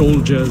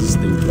 soldiers,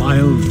 the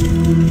wild.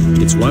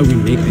 It's why we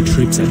make the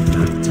trips at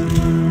night.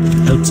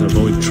 Helps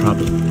avoid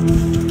trouble.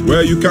 Where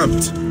are you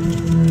camped?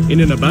 In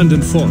an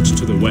abandoned fort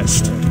to the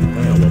west.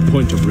 Our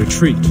point of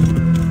retreat.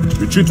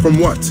 Retreat from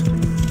what?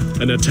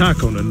 An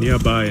attack on a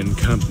nearby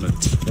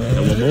encampment.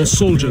 There were more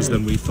soldiers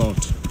than we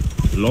thought.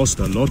 Lost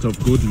a lot of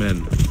good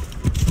men.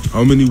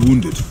 How many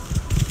wounded?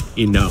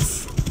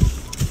 Enough.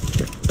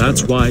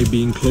 That's why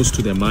being close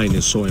to the mine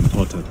is so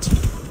important.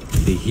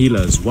 The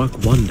healers work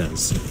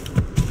wonders.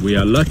 We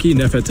are lucky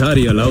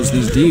Nefertari allows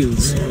these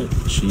deals.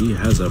 She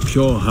has a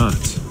pure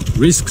heart.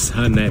 Risks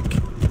her neck.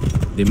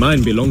 The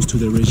mine belongs to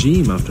the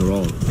regime, after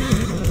all.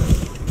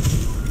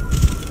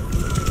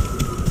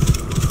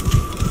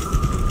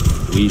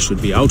 We should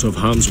be out of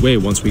harm's way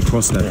once we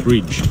cross that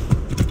bridge.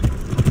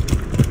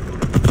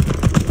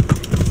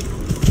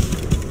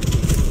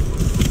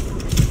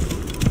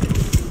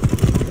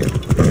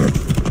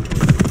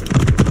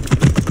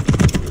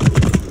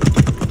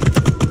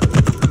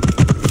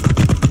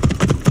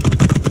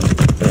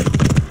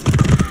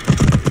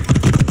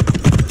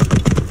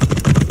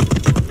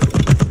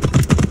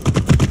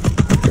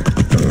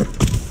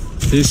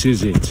 This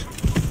is it.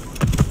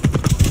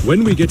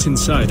 When we get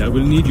inside, I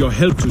will need your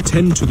help to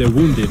tend to the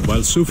wounded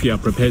while Sufia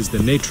prepares the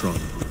natron.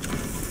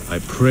 I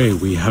pray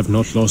we have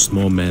not lost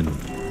more men.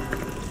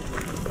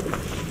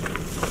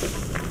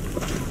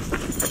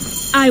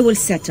 I will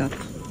set up.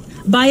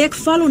 Bayek,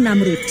 follow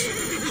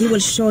Namrud. He will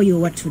show you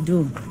what to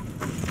do.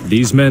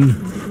 These men,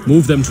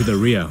 move them to the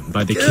rear,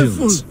 by the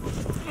kilns.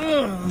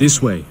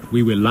 This way,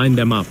 we will line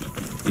them up.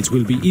 It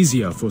will be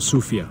easier for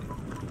Sufia.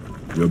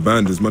 Your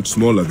band is much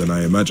smaller than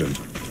I imagined.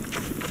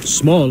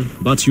 Small,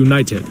 but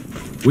united.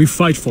 We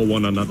fight for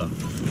one another.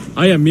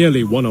 I am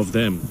merely one of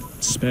them,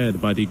 spared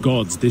by the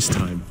gods this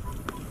time.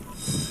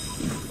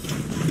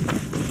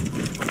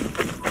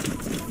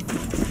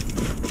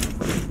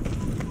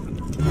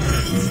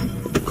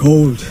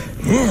 Cold.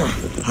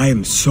 I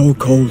am so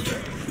cold.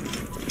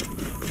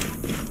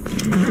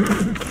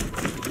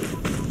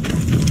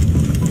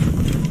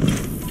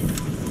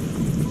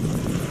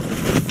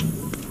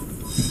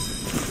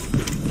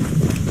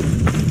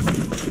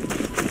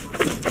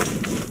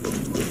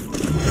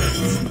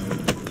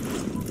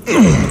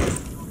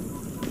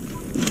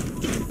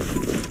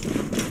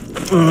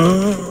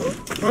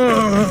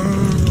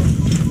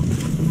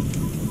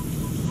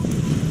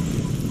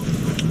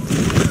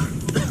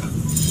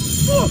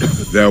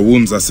 Their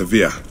wounds are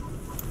severe,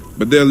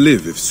 but they'll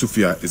live if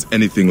Sufia is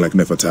anything like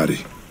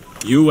Nefertari.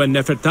 You and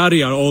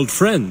Nefertari are old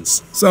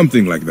friends.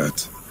 Something like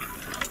that.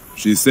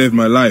 She saved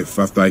my life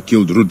after I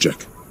killed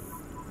Rudjek.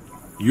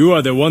 You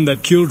are the one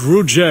that killed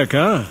Rudjek,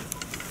 huh?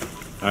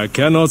 I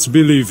cannot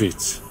believe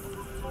it.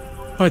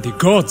 By the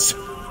gods!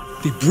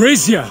 The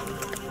brazier!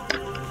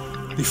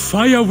 The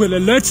fire will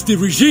alert the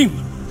regime.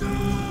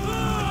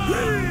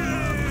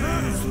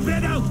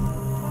 Spread out!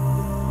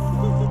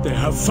 They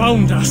have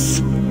found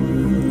us.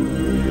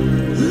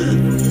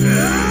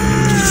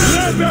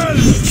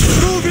 Rebels!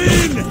 Move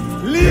in!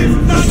 Leave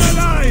none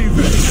alive!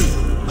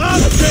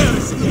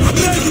 Archers!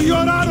 Ready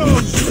your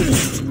arrows!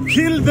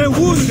 Kill the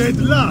wounded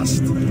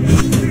last!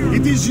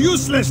 It is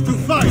useless to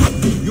fight.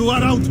 You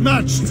are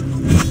outmatched.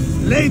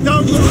 Lay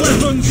down your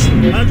weapons,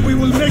 and we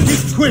will make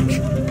it quick.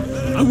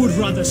 I would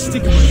rather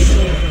stick my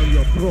sword down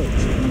your throat.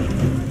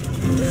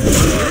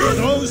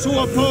 Those who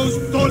oppose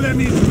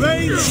Ptolemy's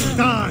reign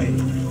die.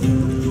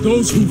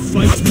 Those who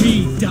fight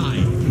me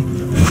die.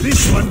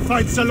 This one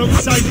fights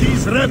alongside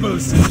these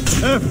rebels.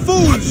 A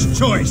fool's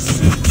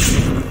choice.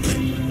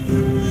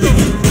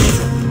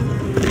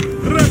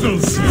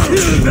 Rebels,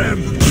 kill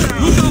them!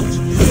 Look out!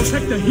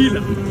 Protect the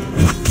healer.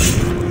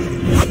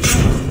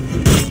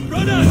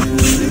 Brother,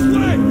 this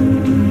way!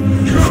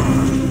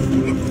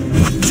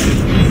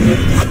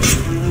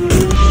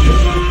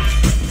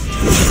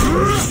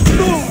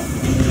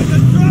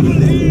 There's trouble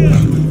here!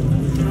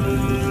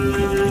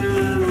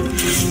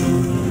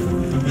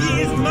 He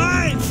is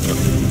mine!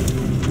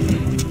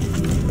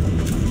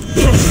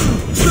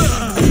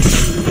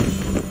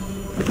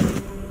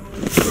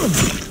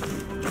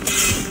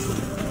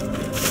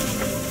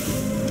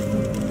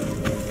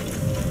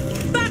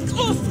 Back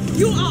off!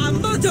 You are a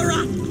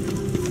murderer!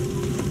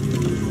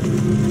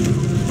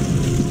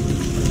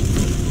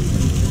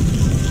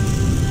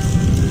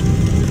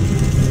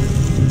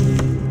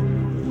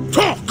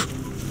 Talk!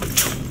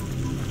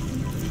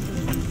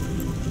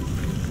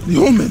 The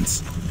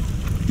omens.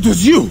 It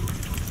was you.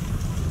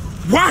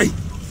 Why?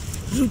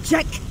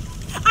 Rujek,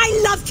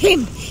 I loved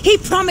him! He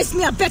promised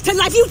me a better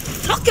life! You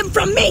took him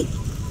from me!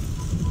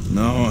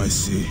 Now I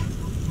see.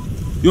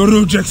 You're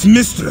Rujek's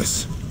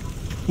mistress.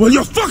 Well,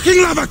 your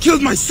fucking lover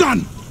killed my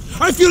son.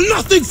 I feel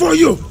nothing for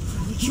you.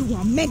 You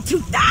are meant to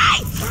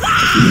die!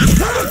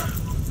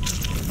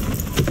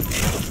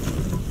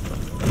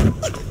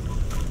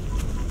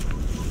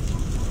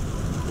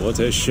 What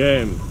a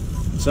shame.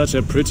 Such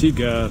a pretty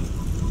girl.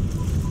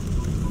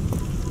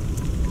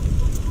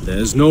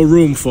 There's no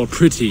room for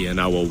pretty in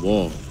our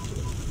war.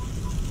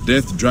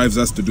 Death drives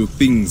us to do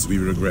things we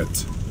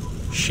regret.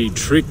 She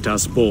tricked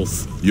us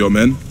both. Your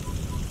men?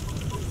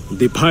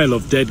 The pile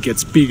of dead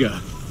gets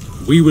bigger.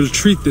 We will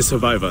treat the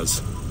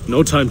survivors.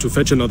 No time to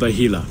fetch another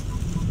healer.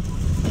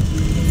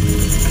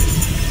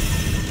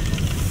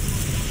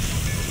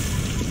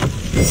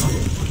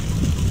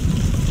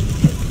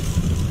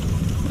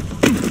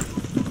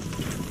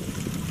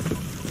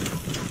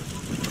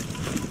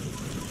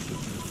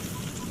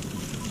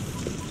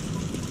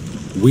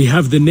 We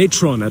have the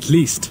Natron at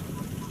least.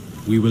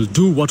 We will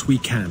do what we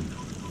can.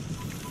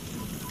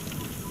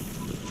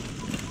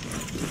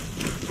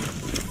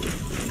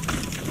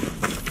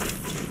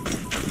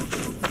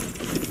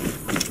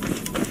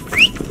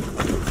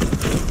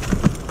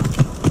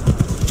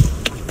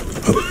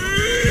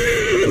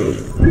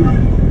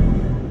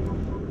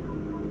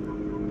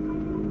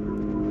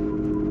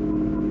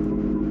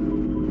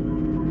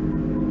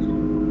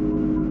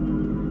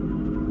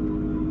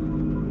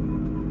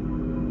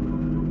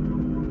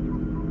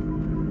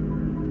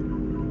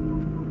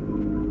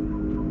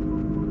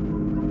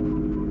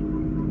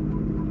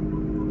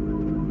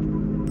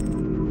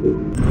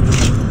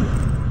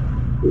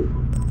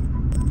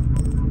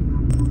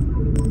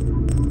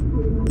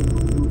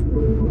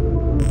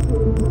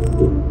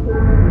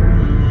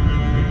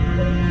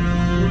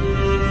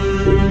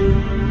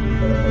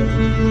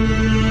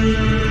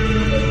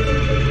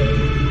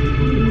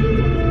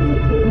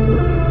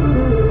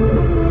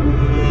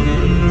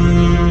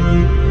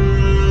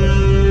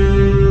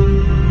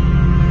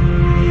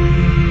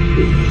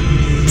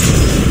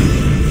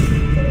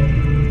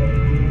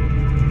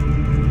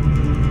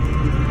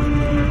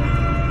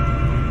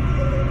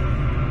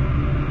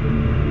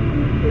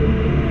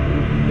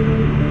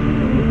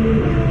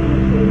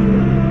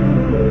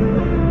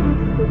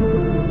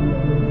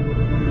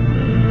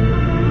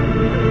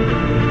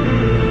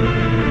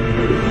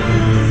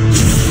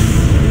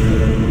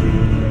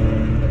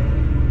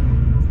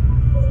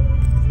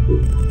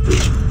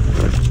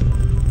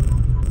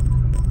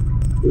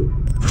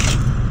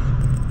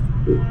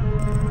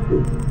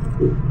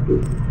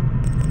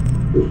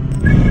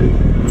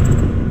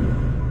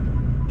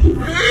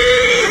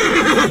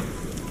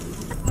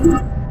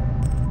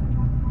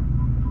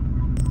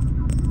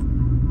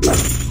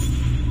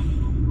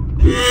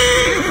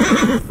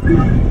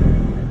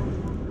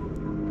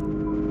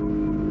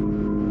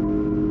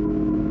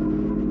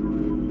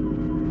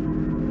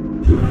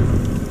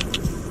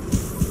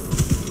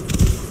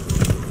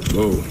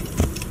 Go.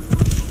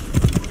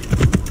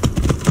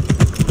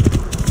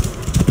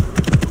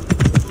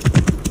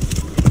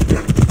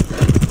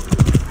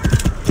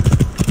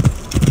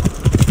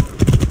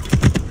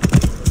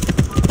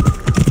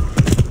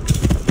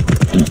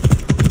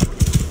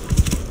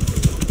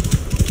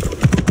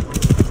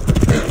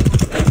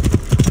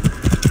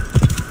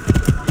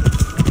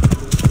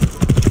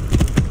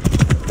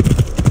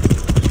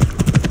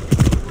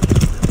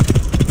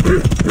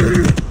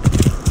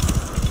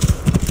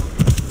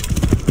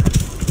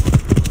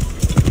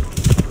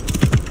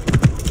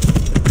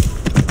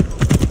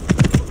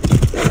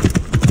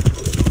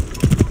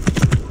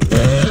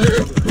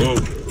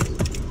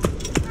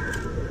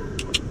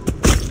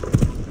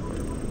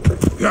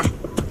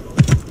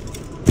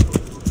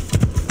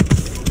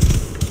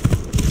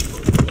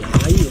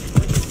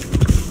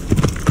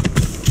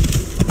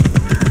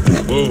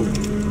 Whoa.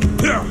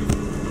 Yeah.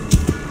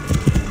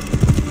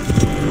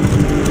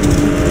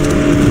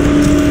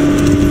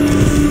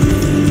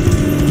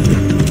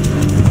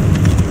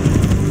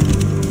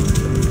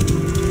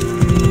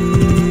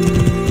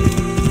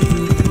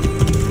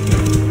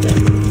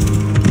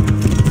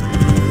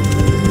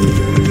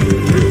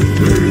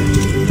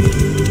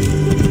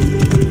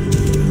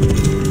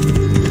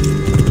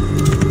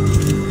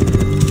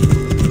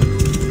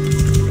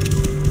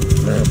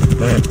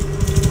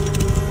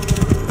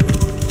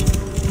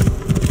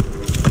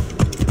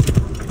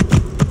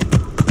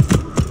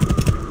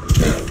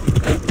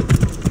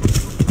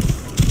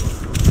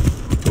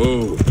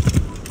 Whoa.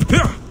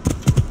 Yeah.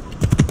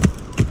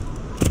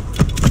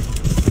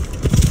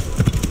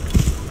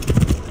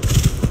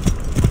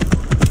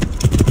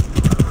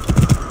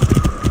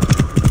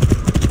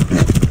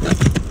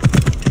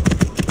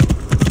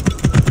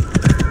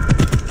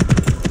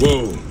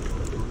 Whoa.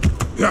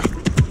 Yeah.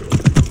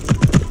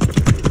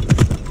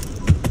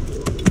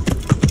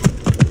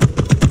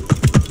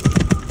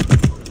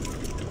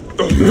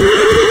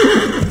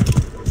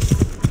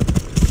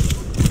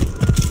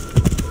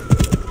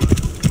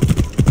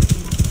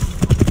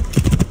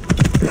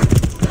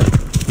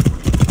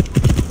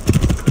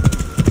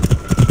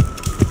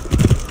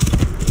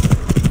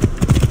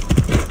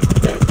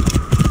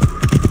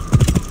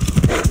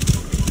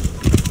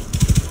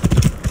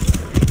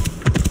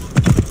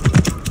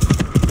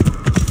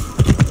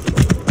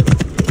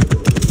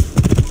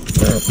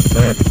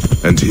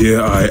 And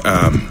here I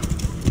am,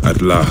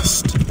 at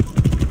last,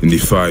 in the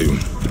Fayum.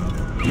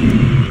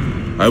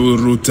 I will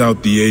root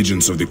out the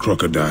agents of the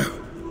crocodile.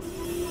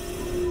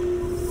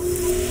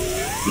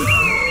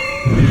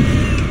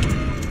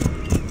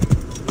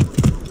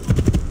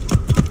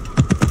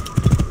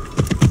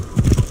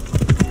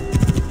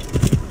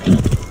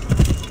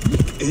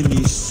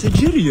 Any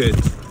Sigiriad?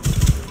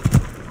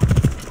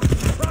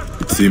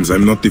 It seems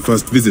I'm not the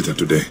first visitor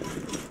today.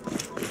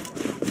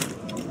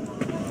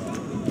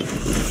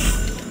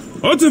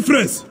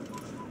 Otefres!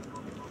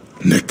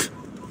 Nick,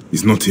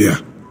 he's not here.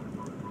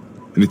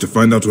 I need to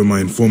find out where my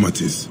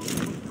informant is.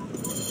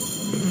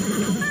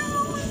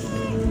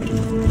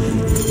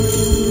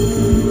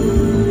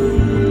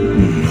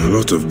 A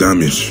lot of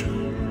damage,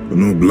 but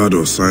no blood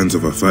or signs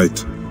of a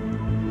fight.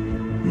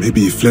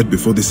 Maybe he fled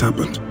before this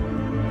happened.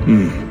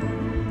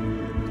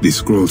 These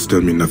scrolls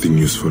tell me nothing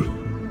useful.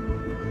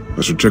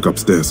 I should check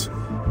upstairs.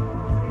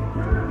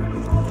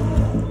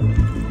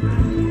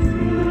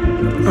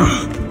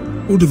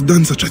 Who would have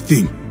done such a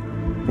thing?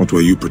 What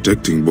were you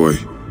protecting, boy?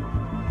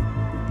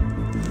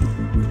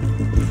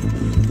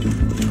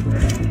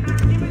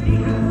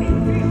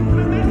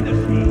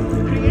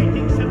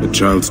 The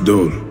child's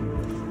doll.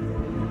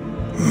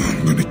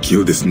 I'm gonna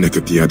kill this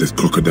Nekatiades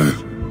crocodile.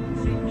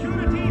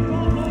 Security for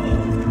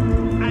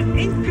all. An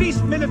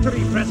increased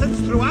military presence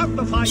throughout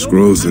the Fayum.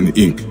 Scrolls and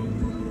ink.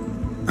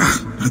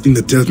 Nothing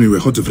that tells me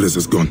where Hotefres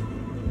has gone.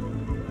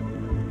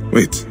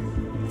 Wait,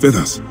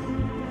 feathers.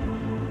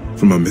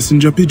 From a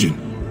messenger pigeon.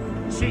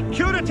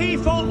 Security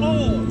for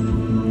all.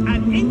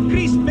 An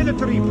increased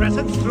military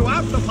presence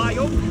throughout the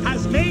Fayum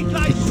has made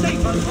life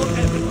safer for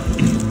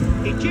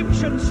everyone.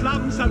 Egyptian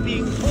slums are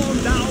being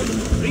torn down,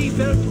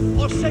 rebuilt,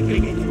 or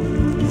segregated.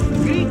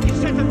 Greek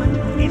settlement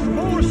is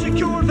more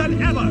secure than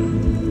ever.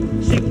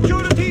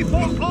 Security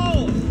for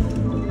all.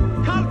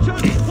 Culture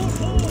for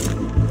all.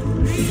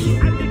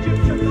 Greek and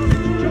Egyptian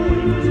knowledge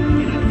joins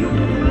in a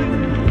unified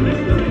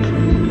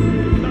restoration.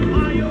 The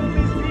Fayum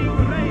is being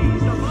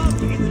raised above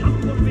its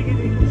humble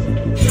beginnings,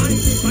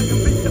 guided by the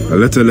principle. A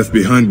letter left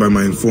behind by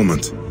my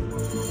informant.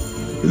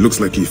 It looks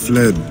like he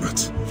fled,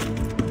 but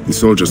the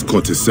soldiers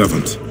caught his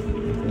servant.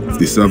 If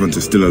the servant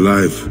is still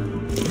alive,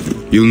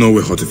 he'll know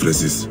where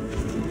Hotefres is.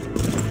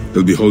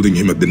 They'll be holding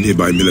him at the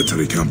nearby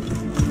military camp.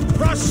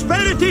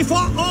 Prosperity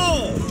for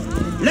all!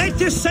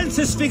 Latest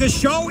census figures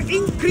show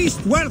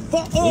increased wealth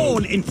for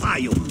all in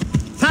Fayum.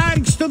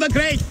 Thanks to the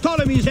great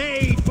Ptolemy's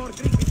aid for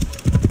Greek.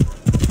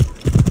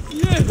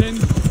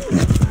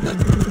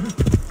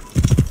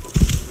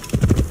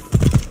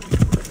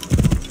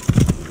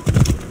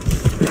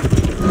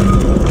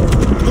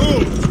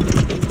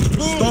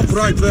 Stop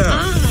right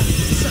there!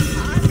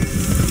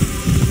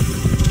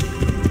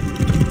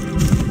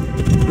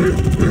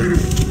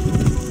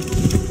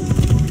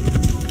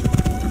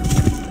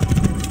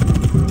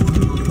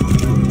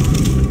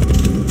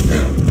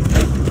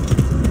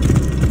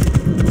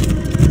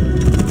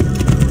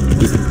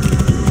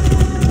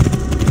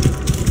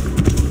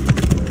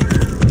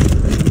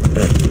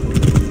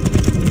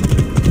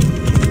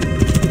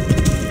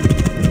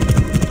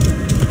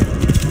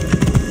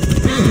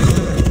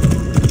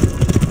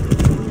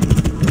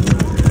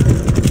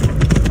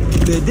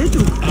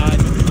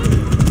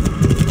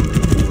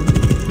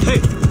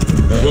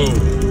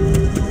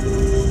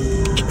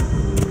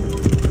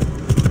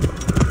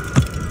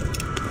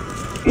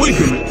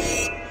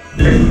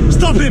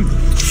 Stop him!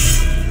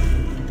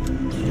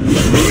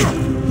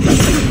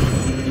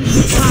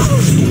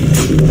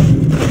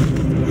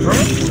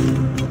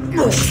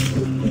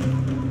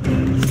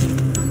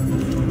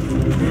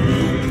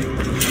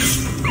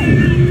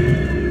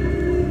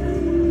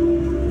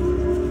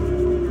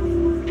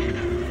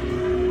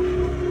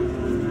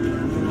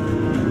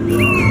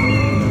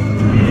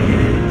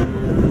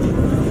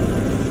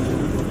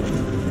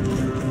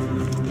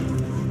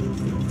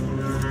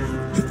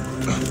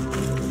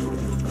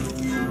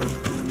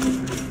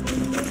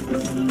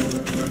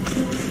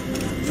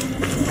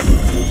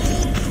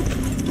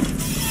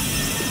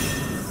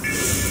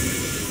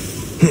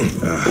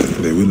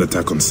 will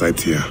attack on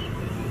sight here.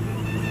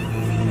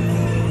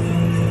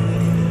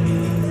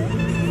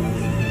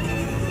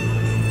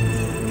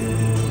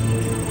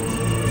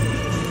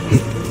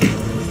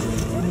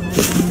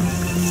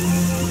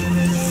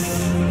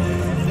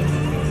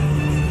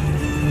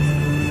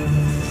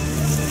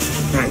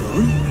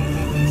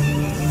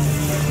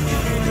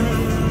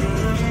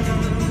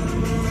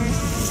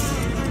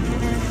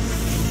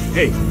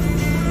 Hey.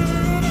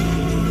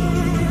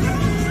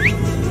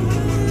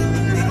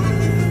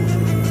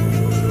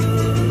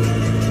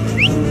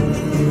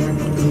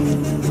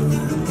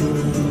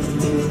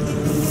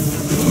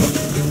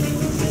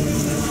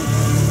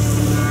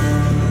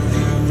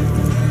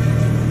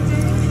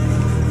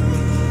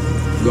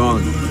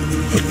 Gone.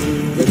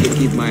 Let me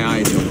keep my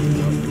eyes open.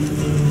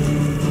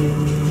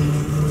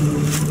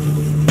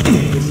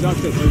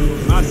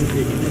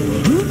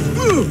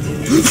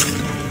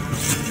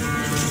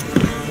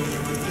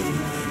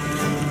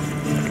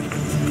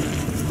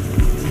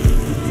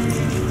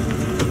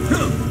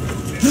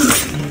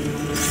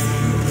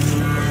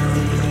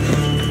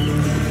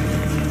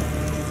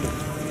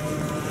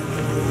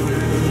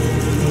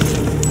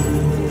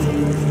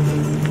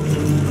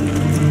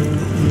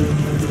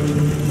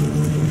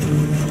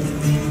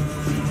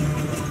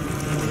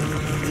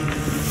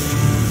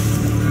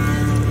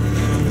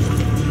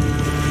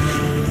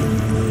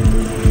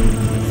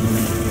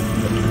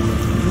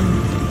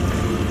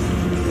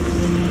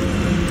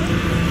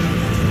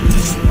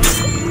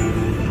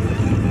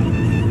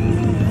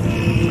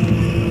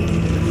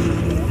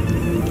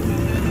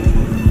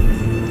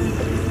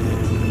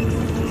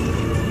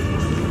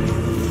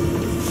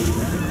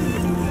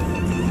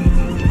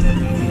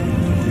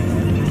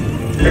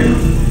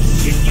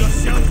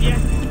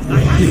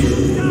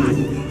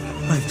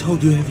 I've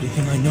told you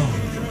everything I know.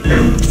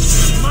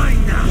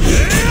 Mine now.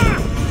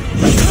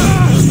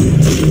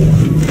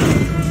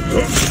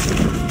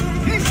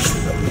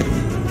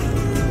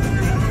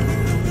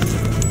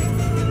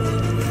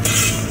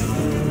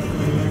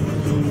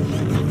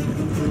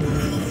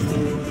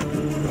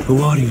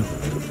 Who are you?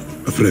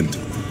 A friend.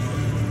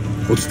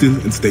 Hold still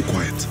and stay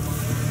quiet.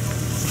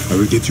 I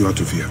will get you out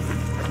of here.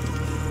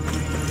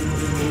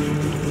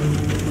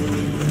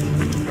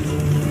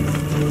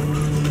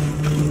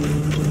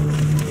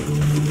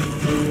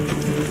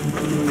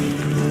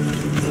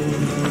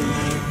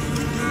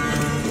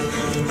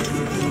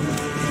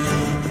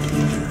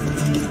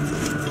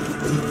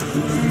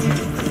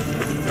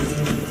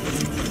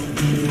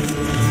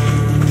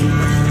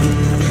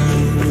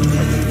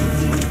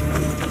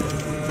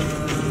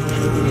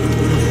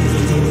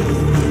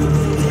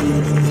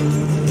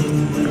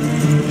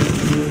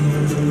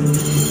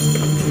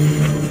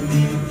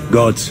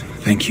 Gods,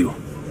 thank you.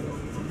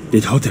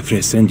 Did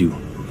Hotephres send you?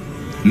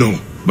 No,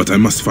 but I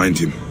must find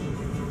him.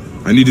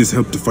 I need his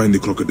help to find the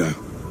crocodile.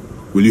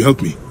 Will you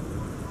help me?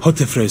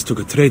 Hotephres took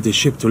a trader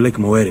ship to Lake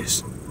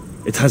Moeris.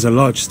 It has a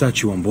large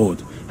statue on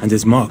board and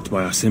is marked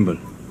by our symbol.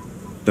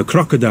 The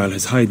crocodile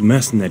has hired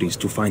mercenaries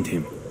to find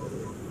him.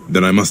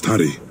 Then I must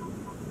hurry.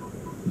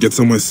 Get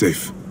somewhere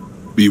safe.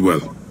 Be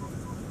well.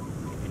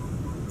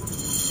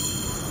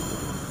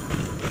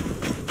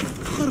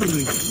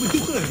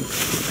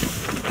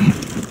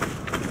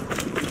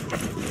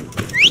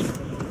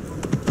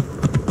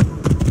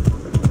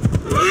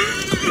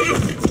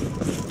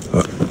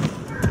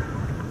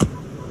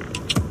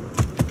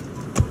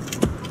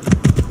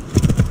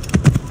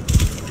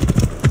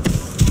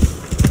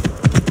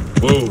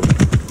 Whoa.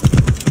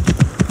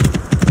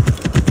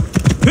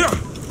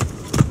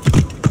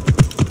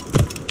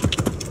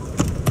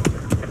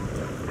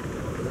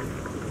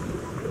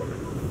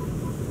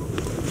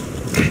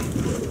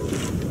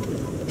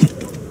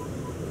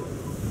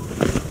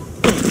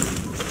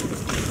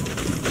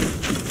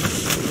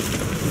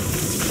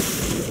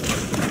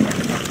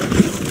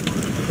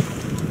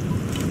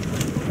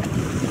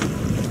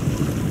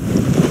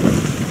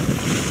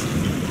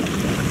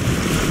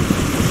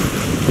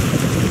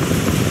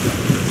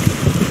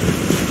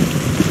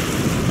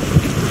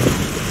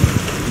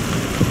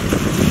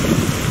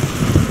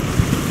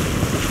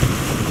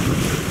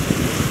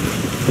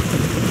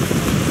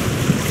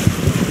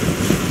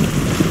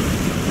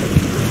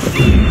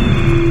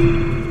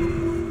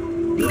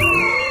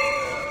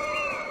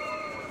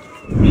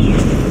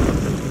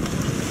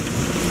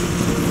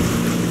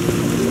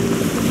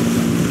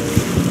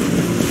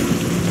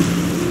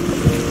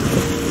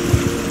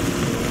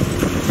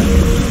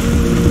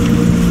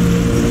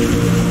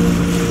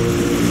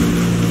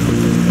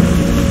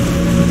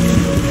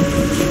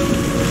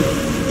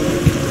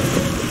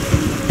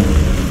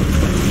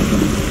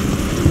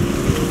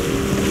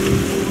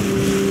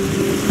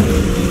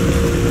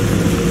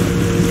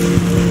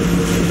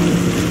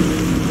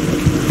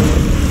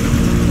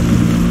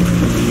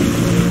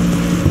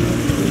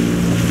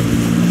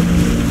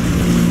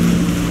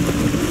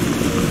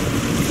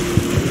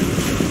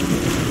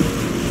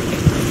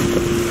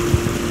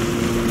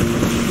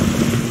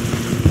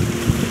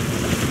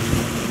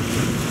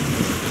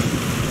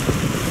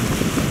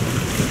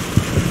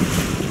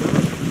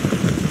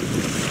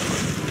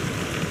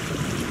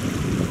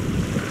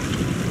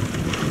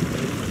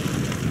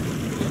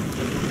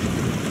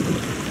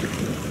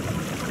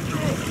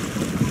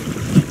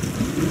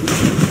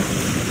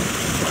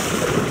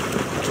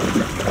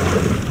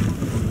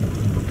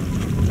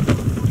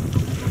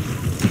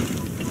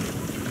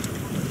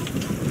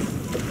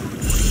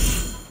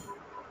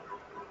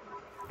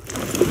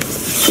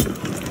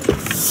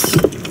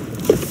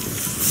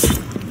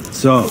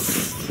 So,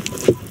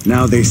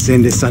 now they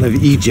send the son of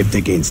Egypt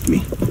against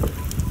me.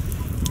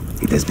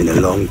 It has been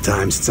a long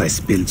time since I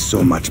spilled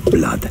so much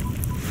blood.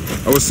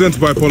 I was sent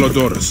by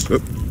Polydorus.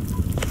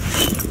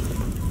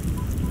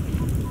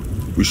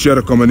 We share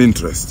a common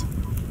interest.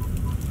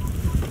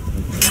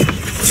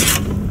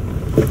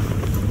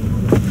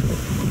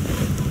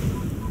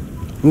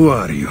 Who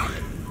are you?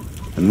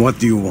 And what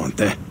do you want,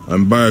 eh?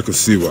 I'm Bayek of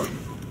Siwa,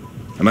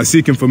 and I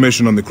seek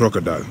information on the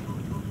crocodile.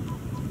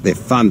 The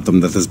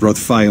phantom that has brought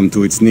Fayum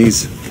to its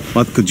knees.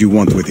 What could you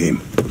want with him?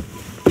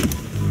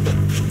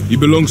 He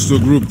belongs to a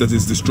group that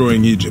is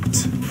destroying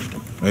Egypt.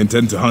 I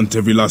intend to hunt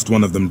every last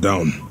one of them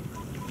down.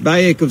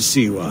 Bayek of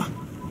Siwa,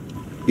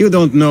 you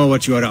don't know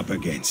what you are up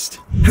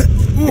against.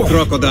 The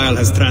crocodile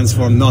has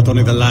transformed not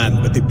only the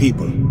land, but the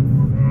people.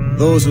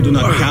 Those who do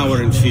not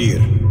cower in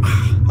fear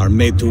are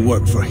made to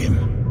work for him.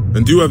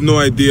 And you have no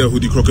idea who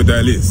the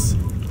crocodile is?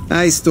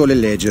 I stole a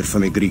ledger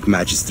from a Greek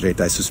magistrate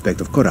I suspect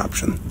of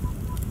corruption.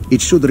 It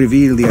should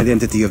reveal the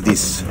identity of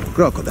this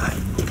crocodile.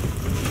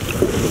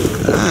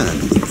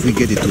 And if we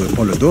get it to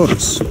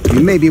Apollodorus,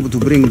 we may be able to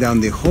bring down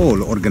the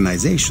whole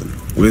organization.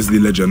 Where's the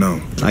ledger now?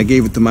 I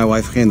gave it to my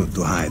wife Henut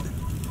to hide.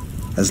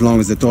 As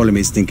long as the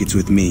Ptolemies think it's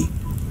with me,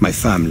 my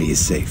family is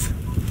safe.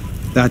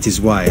 That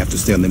is why I have to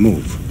stay on the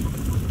move.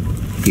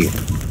 Here.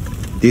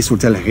 This will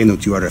tell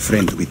Henut you are a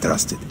friend to be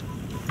trusted.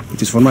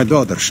 It is for my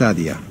daughter,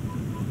 Shadia.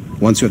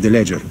 Once you have the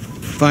ledger,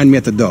 find me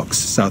at the docks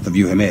south of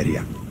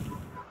Euhemeria.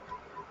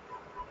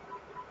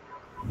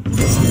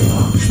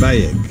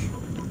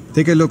 Bayek,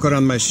 take a look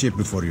around my ship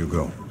before you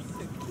go.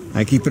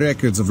 I keep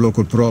records of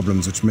local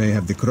problems which may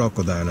have the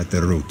crocodile at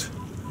their root.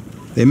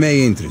 They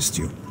may interest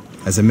you,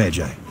 as a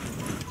Magi.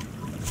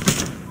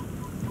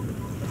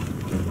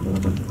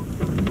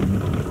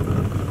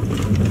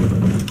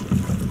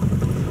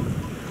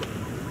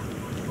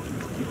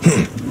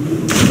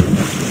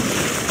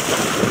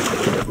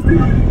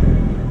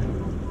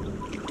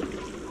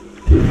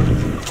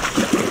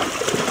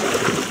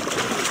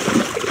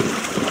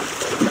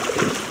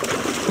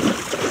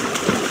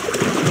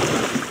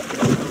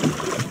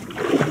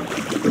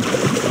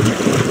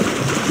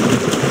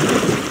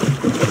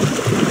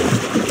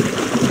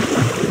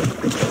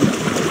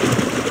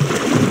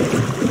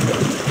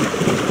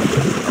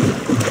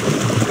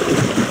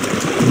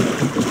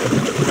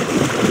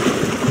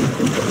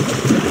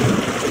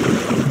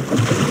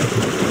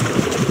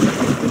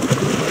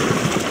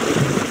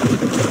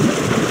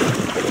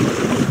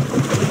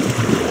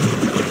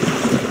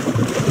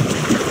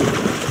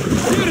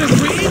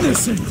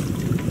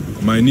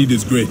 My need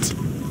is great.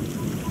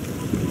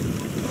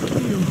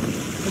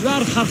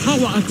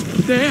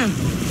 There.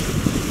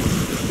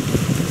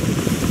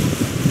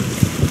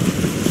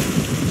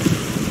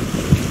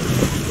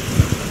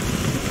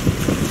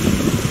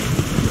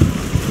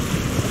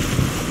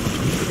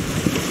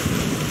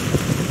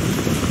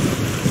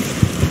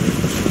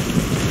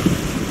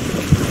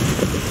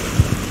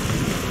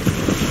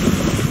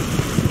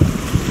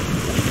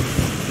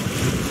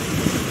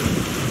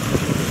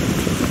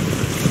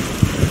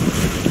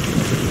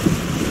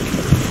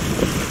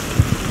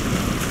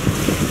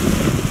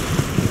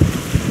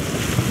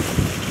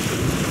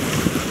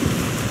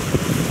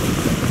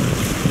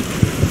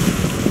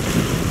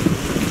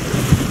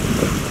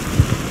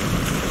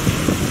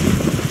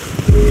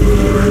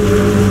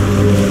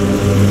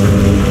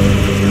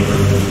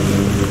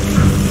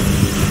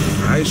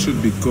 I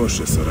should be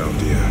cautious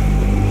around here.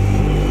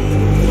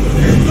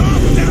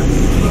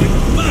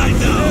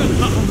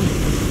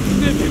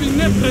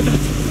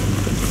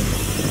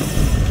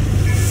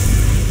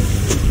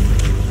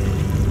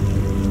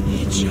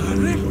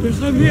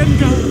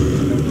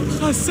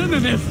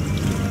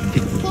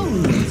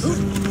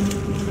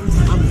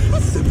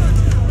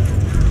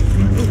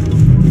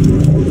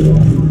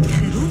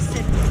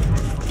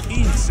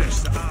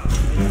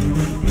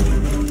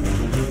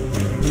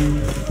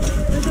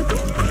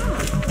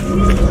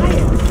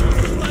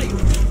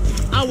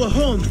 Our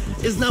home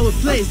is now a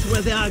place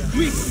where there are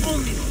Greeks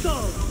only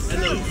souls.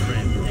 Hello,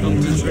 friend.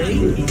 Come to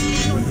trade?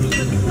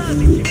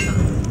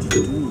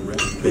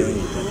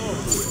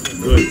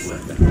 Good.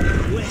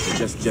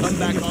 Just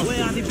back off.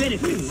 Where are the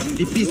benefits?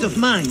 The peace of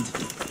mind.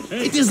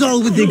 It is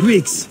all with the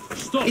Greeks.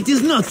 It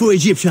is not for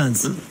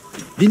Egyptians.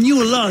 The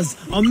new laws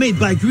are made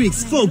by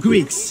Greeks for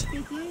Greeks.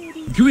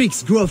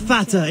 Greeks grow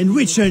fatter and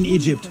richer in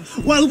Egypt,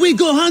 while we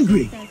go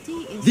hungry.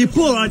 The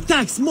poor are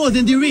taxed more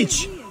than the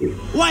rich.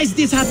 Why is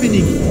this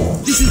happening?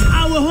 This is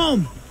our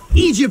home.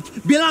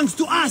 Egypt belongs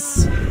to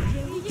us.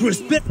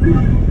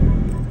 Prosperity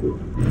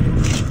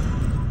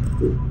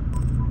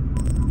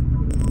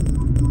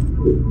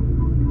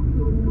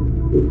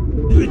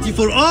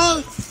for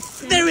all?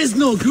 There is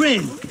no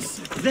grain.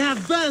 They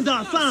have burned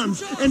our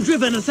farms and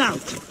driven us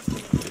out.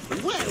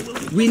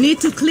 We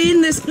need to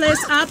clean this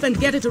place up and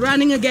get it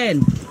running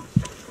again.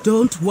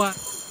 Don't worry.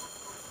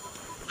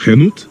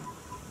 Henut?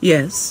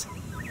 Yes?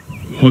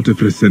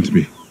 Hotefres sent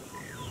me.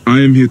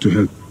 I am here to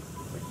help.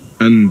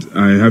 And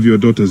I have your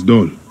daughter's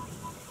doll.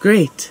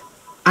 Great.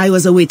 I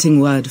was awaiting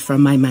word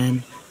from my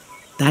man.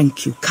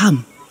 Thank you.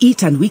 Come,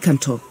 eat and we can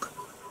talk.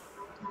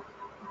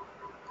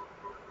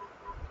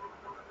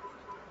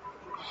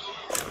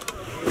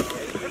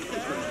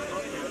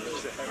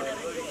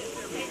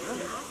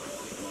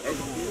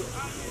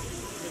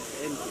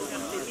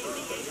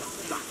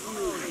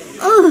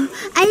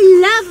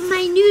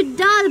 new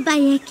doll,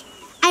 Bayek.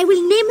 I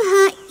will name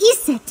her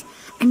Iset,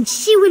 and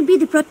she will be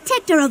the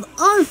protector of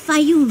all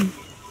Fayum.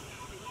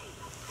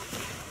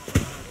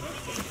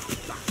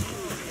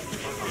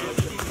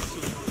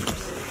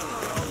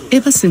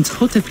 Ever since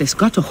Hotefres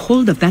got a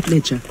hold of that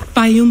ledger,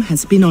 Fayum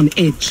has been on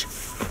edge.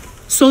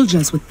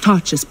 Soldiers with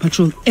torches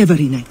patrol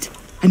every night,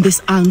 and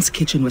this alms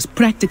kitchen was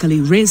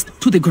practically razed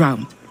to the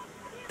ground.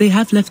 They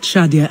have left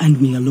Shadia and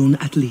me alone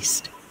at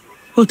least.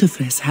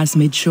 Hotefres has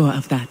made sure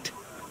of that.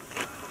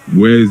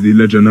 Where is the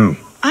ledger now?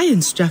 I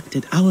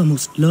instructed our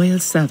most loyal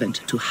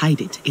servant to hide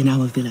it in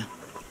our villa.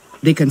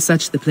 They can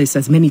search the place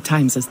as many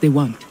times as they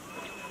want.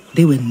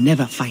 They will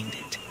never find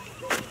it.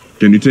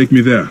 Can you take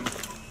me there?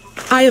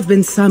 I have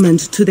been summoned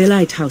to the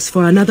lighthouse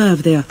for another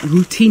of their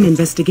routine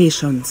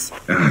investigations.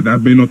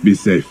 That may not be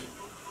safe.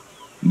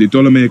 The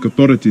Ptolemaic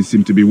authorities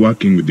seem to be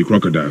working with the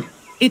crocodile.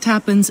 It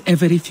happens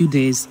every few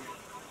days.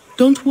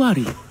 Don't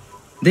worry.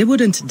 They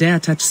wouldn't dare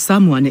touch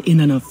someone in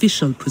an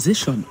official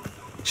position.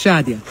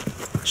 Shadia,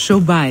 show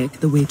Bayek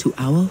the way to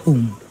our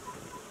home.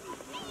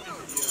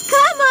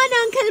 Come on,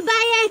 Uncle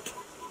Bayek.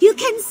 You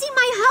can see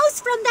my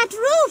house from that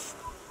roof.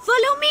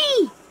 Follow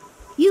me.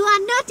 You are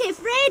not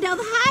afraid of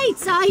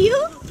heights, are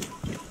you?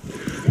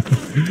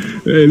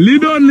 Hey,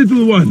 lead on,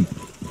 little one.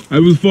 I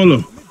will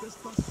follow.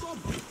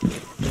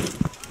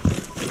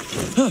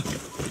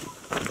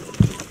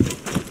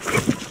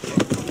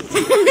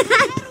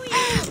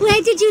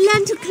 Where did you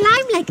learn to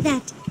climb like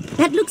that?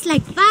 That looks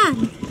like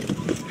fun.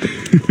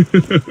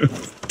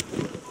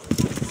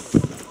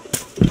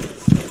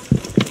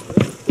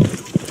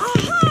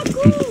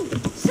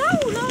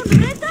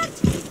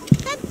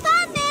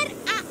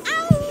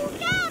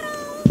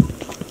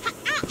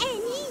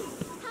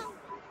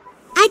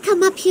 I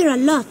come up here a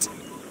lot.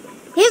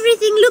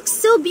 Everything looks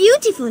so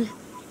beautiful.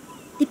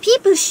 The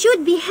people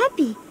should be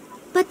happy,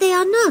 but they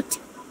are not.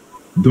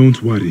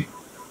 Don't worry.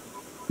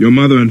 Your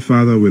mother and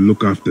father will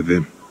look after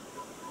them.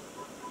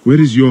 Where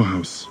is your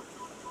house?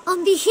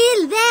 On the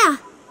hill there.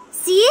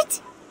 See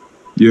it?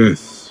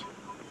 Yes.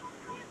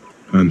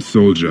 And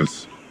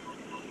soldiers.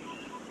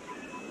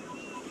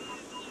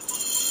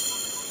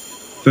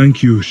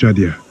 Thank you,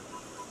 Shadia.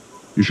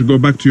 You should go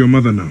back to your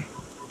mother now.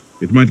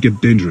 It might get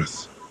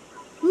dangerous.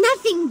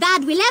 Nothing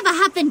bad will ever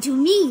happen to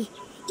me.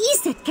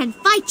 Iset can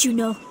fight, you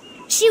know.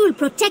 She will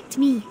protect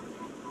me.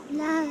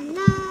 La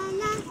la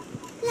la,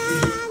 la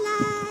la la,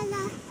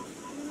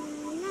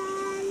 la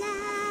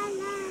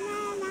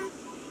la la.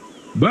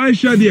 Bye,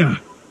 Shadia.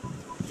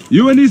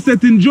 You and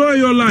Iset enjoy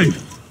your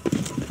life.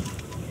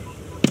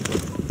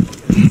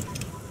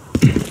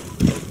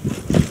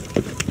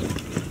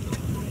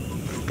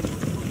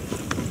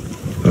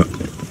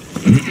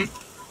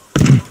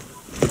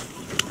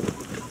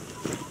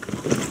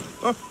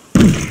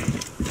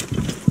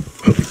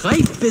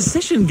 Right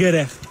position,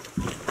 gerecht.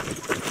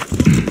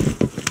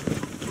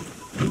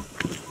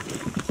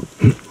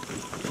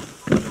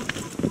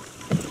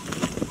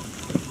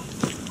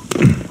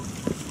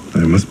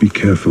 I must be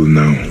careful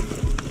now.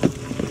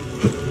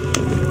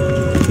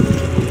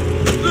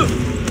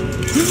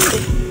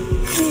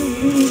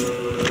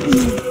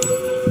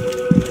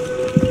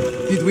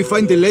 Did we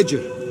find the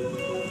ledger?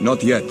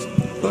 Not yet,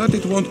 but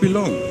it won't be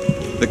long.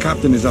 The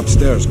captain is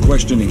upstairs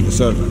questioning the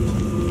servant.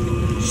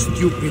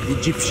 Stupid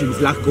Egyptian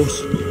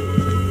flacos.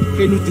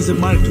 Henut is a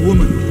marked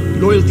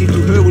woman. Loyalty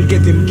to her will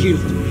get them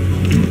killed.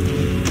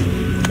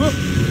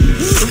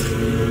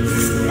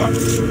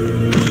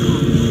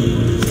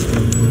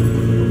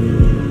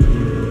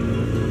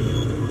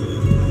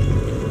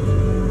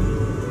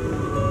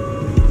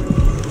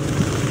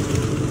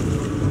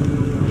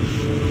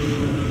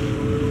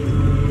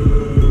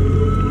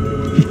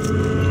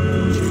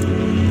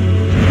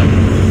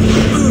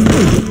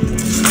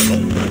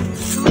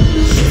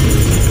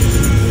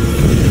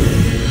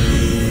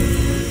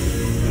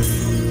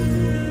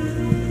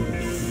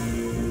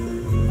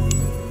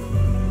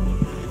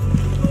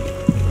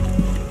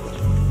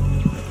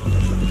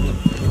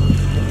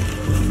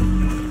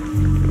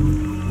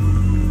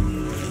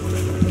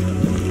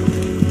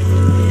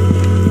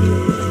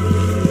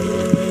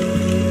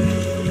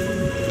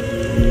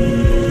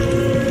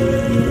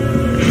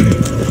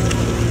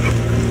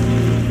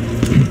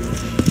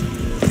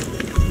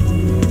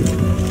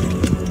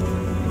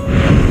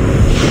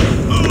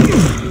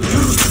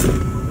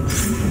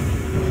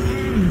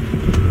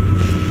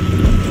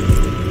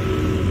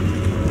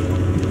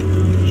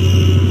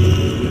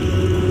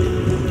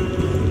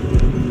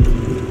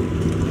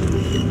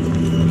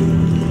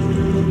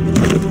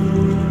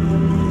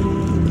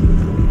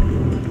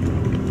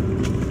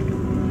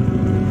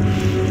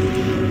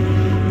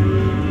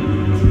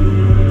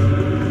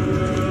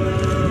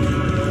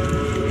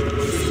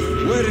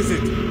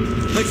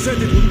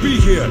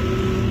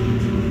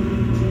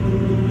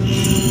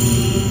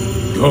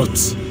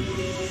 Gods.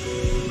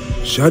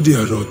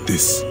 Shadia wrote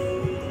this.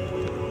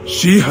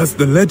 She has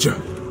the ledger.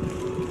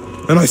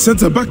 And I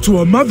sent her back to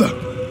her mother.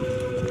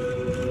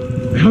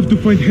 I have to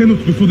find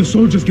Henut before the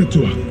soldiers get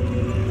to her.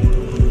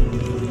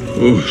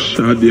 Oh,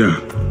 Shadia.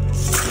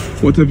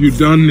 What have you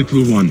done,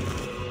 little one?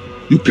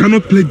 You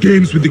cannot play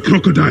games with the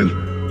crocodile.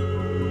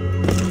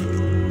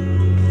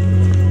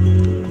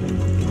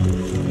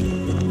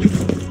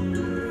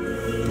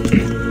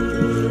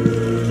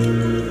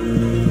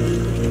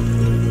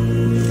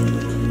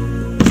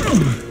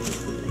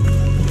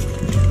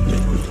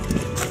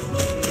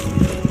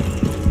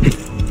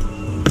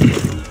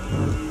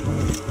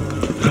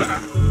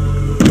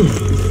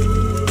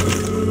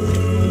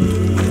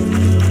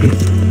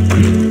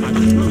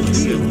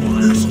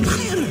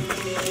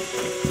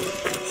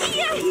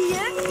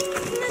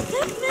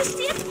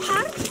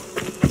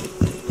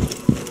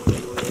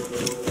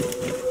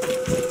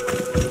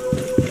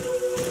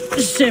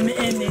 Have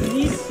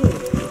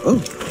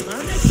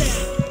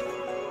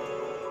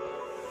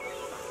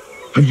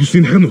you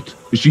seen Henut?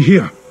 Is she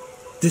here?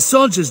 The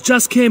soldiers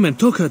just came and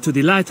took her to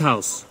the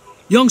lighthouse.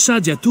 Young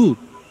Shadia too.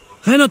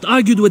 Henut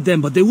argued with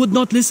them, but they would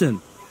not listen.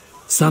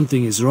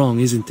 Something is wrong,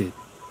 isn't it?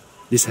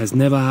 This has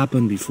never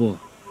happened before.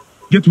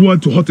 Get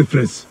word to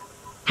Hotefres.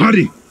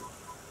 Hurry!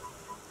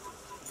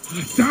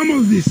 Damn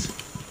all this!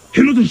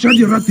 Henut and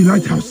Shadia are at the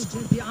lighthouse.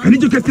 I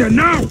need to get there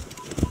now!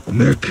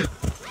 Neck!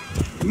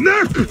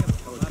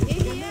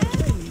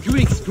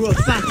 Greeks grow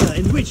fatter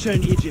and richer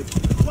in Egypt.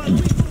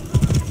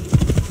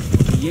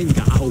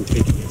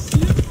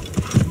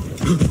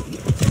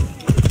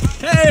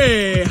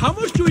 Hey, how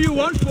much do you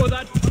want for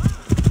that?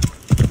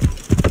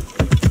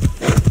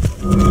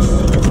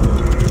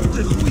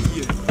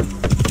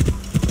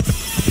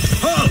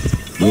 Halt!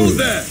 Who's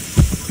there?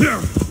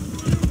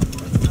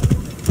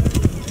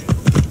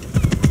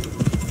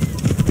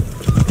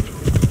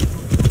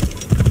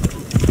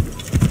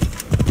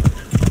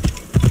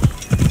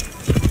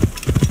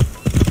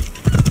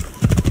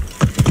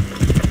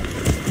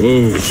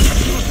 Oh.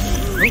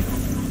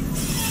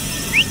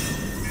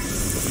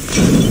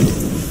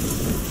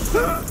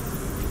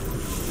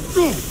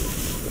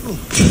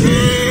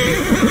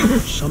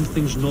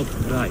 Something's not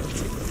right.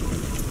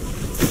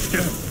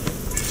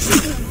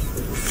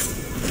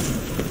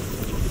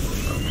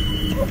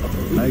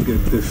 I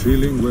get the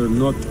feeling we're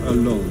not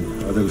alone,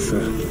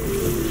 Adelfer.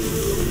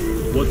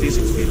 What is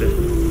it,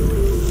 Philip?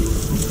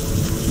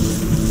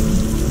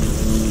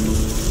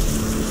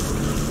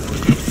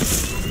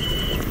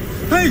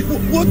 Hey,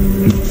 what?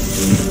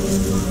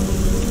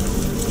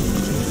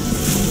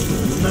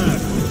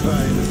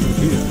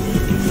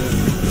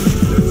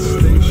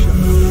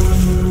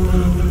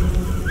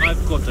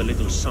 I've got a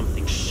little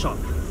something sharp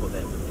for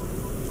them.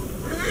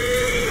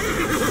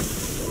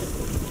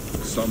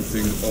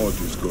 Something odd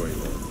is going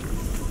on.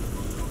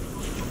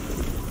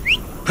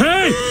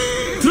 Hey!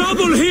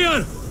 Trouble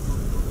here!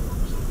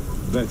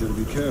 Better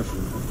be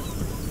careful.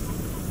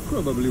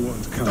 Probably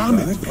won't come Damn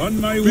back. it! On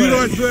my Be way.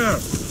 right there!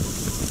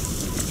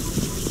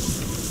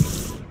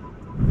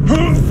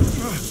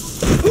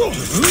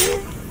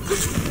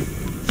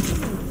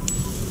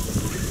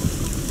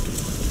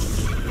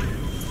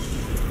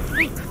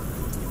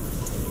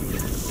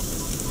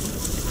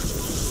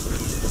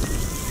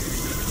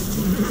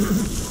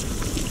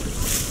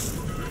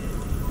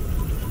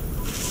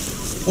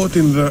 What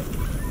in the...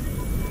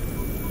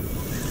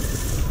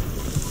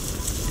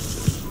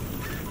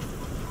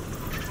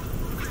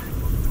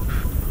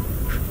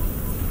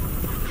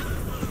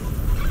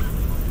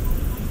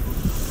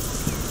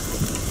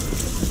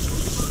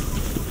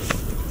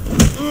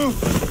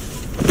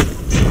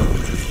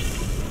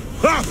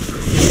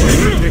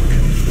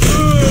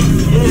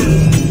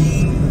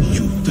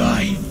 You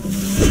die.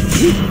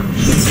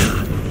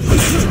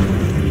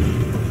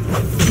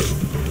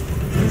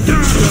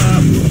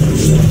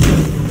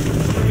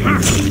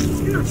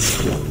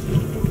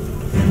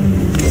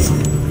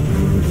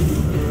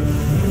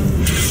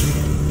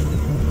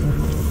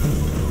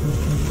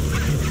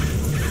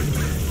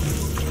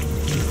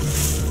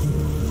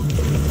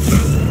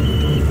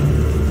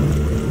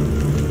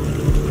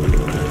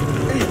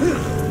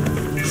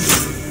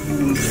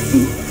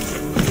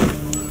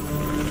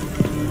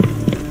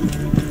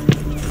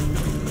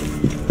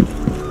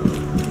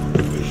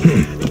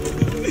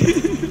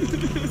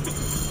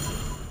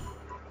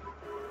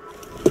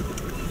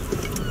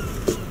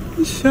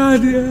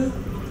 Shadia.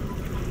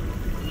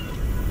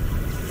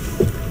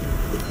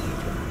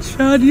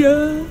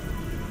 Shadia.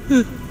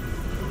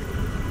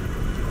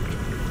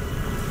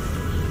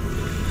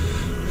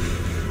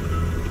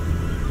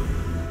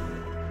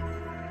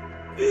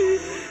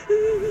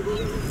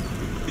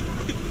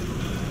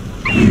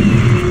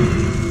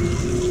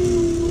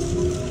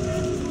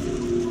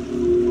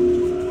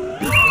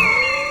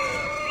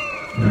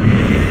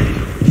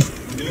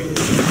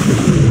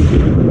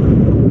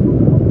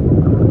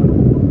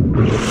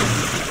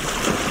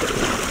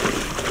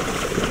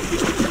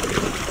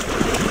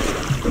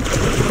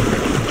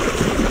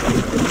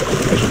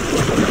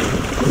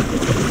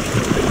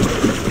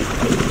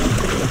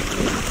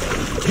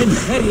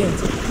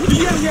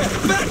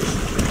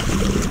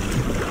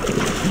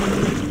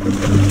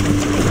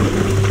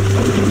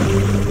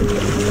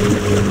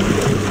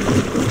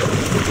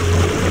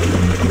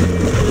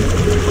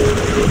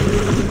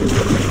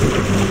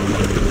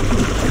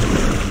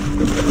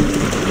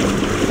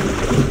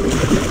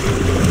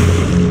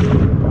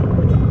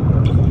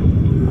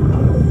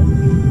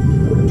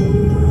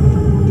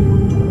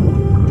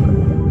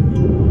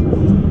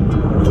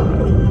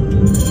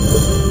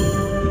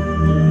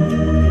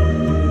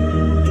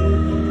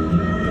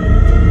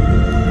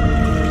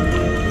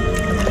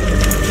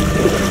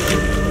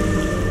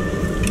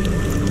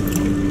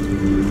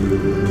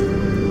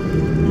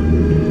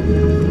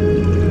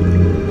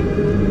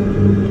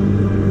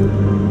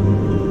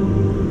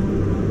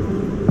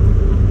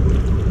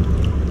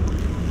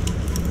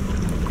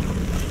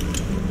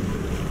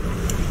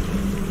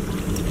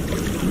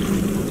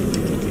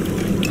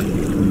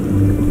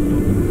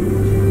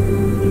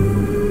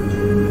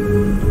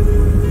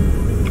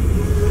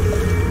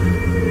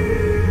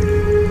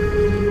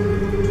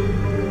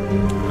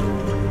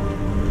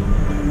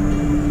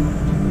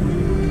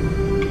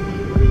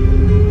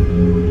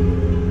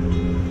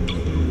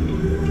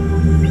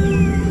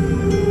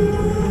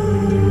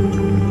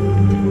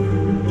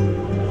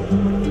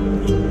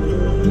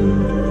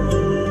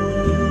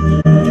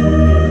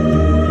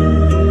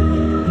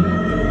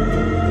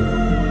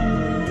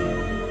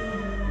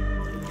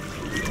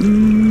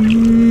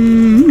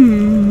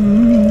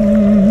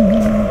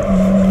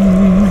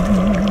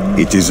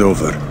 It is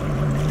over.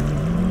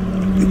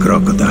 The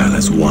crocodile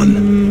has won.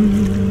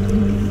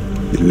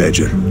 The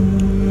ledger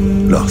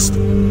lost.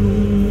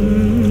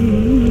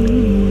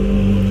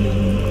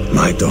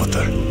 My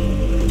daughter.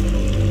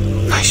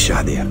 My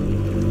Shadia.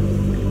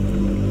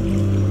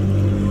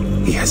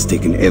 He has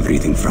taken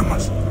everything from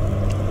us.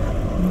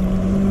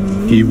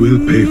 He will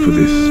pay for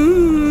this.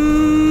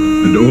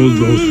 And all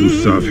those who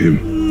serve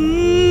him.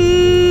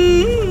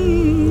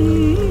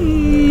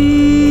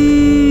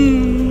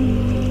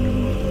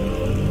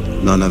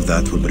 None of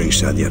that will bring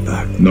Shadia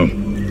back. No.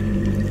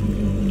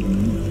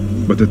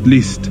 But at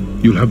least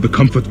you'll have the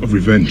comfort of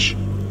revenge.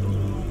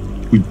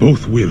 We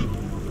both will.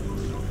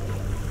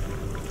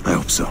 I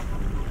hope so.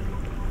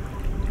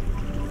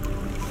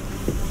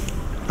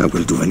 I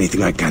will do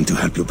anything I can to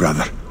help you,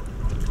 brother.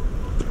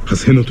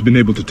 Has Henut been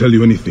able to tell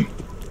you anything?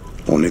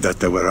 Only that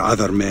there were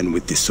other men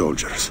with the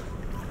soldiers.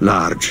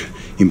 Large,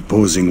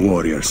 imposing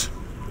warriors.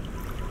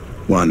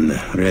 One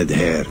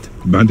red-haired.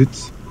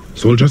 Bandits?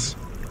 Soldiers?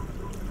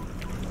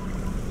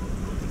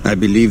 I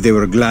believe they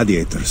were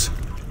gladiators.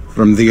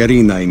 From the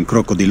arena in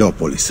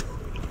Crocodilopolis.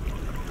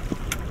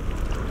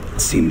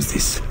 It seems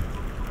this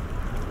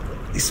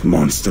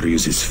monster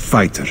uses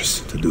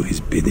fighters to do his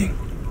bidding.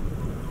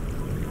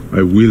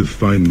 I will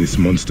find this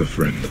monster,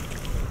 friend.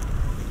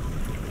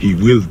 He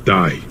will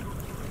die.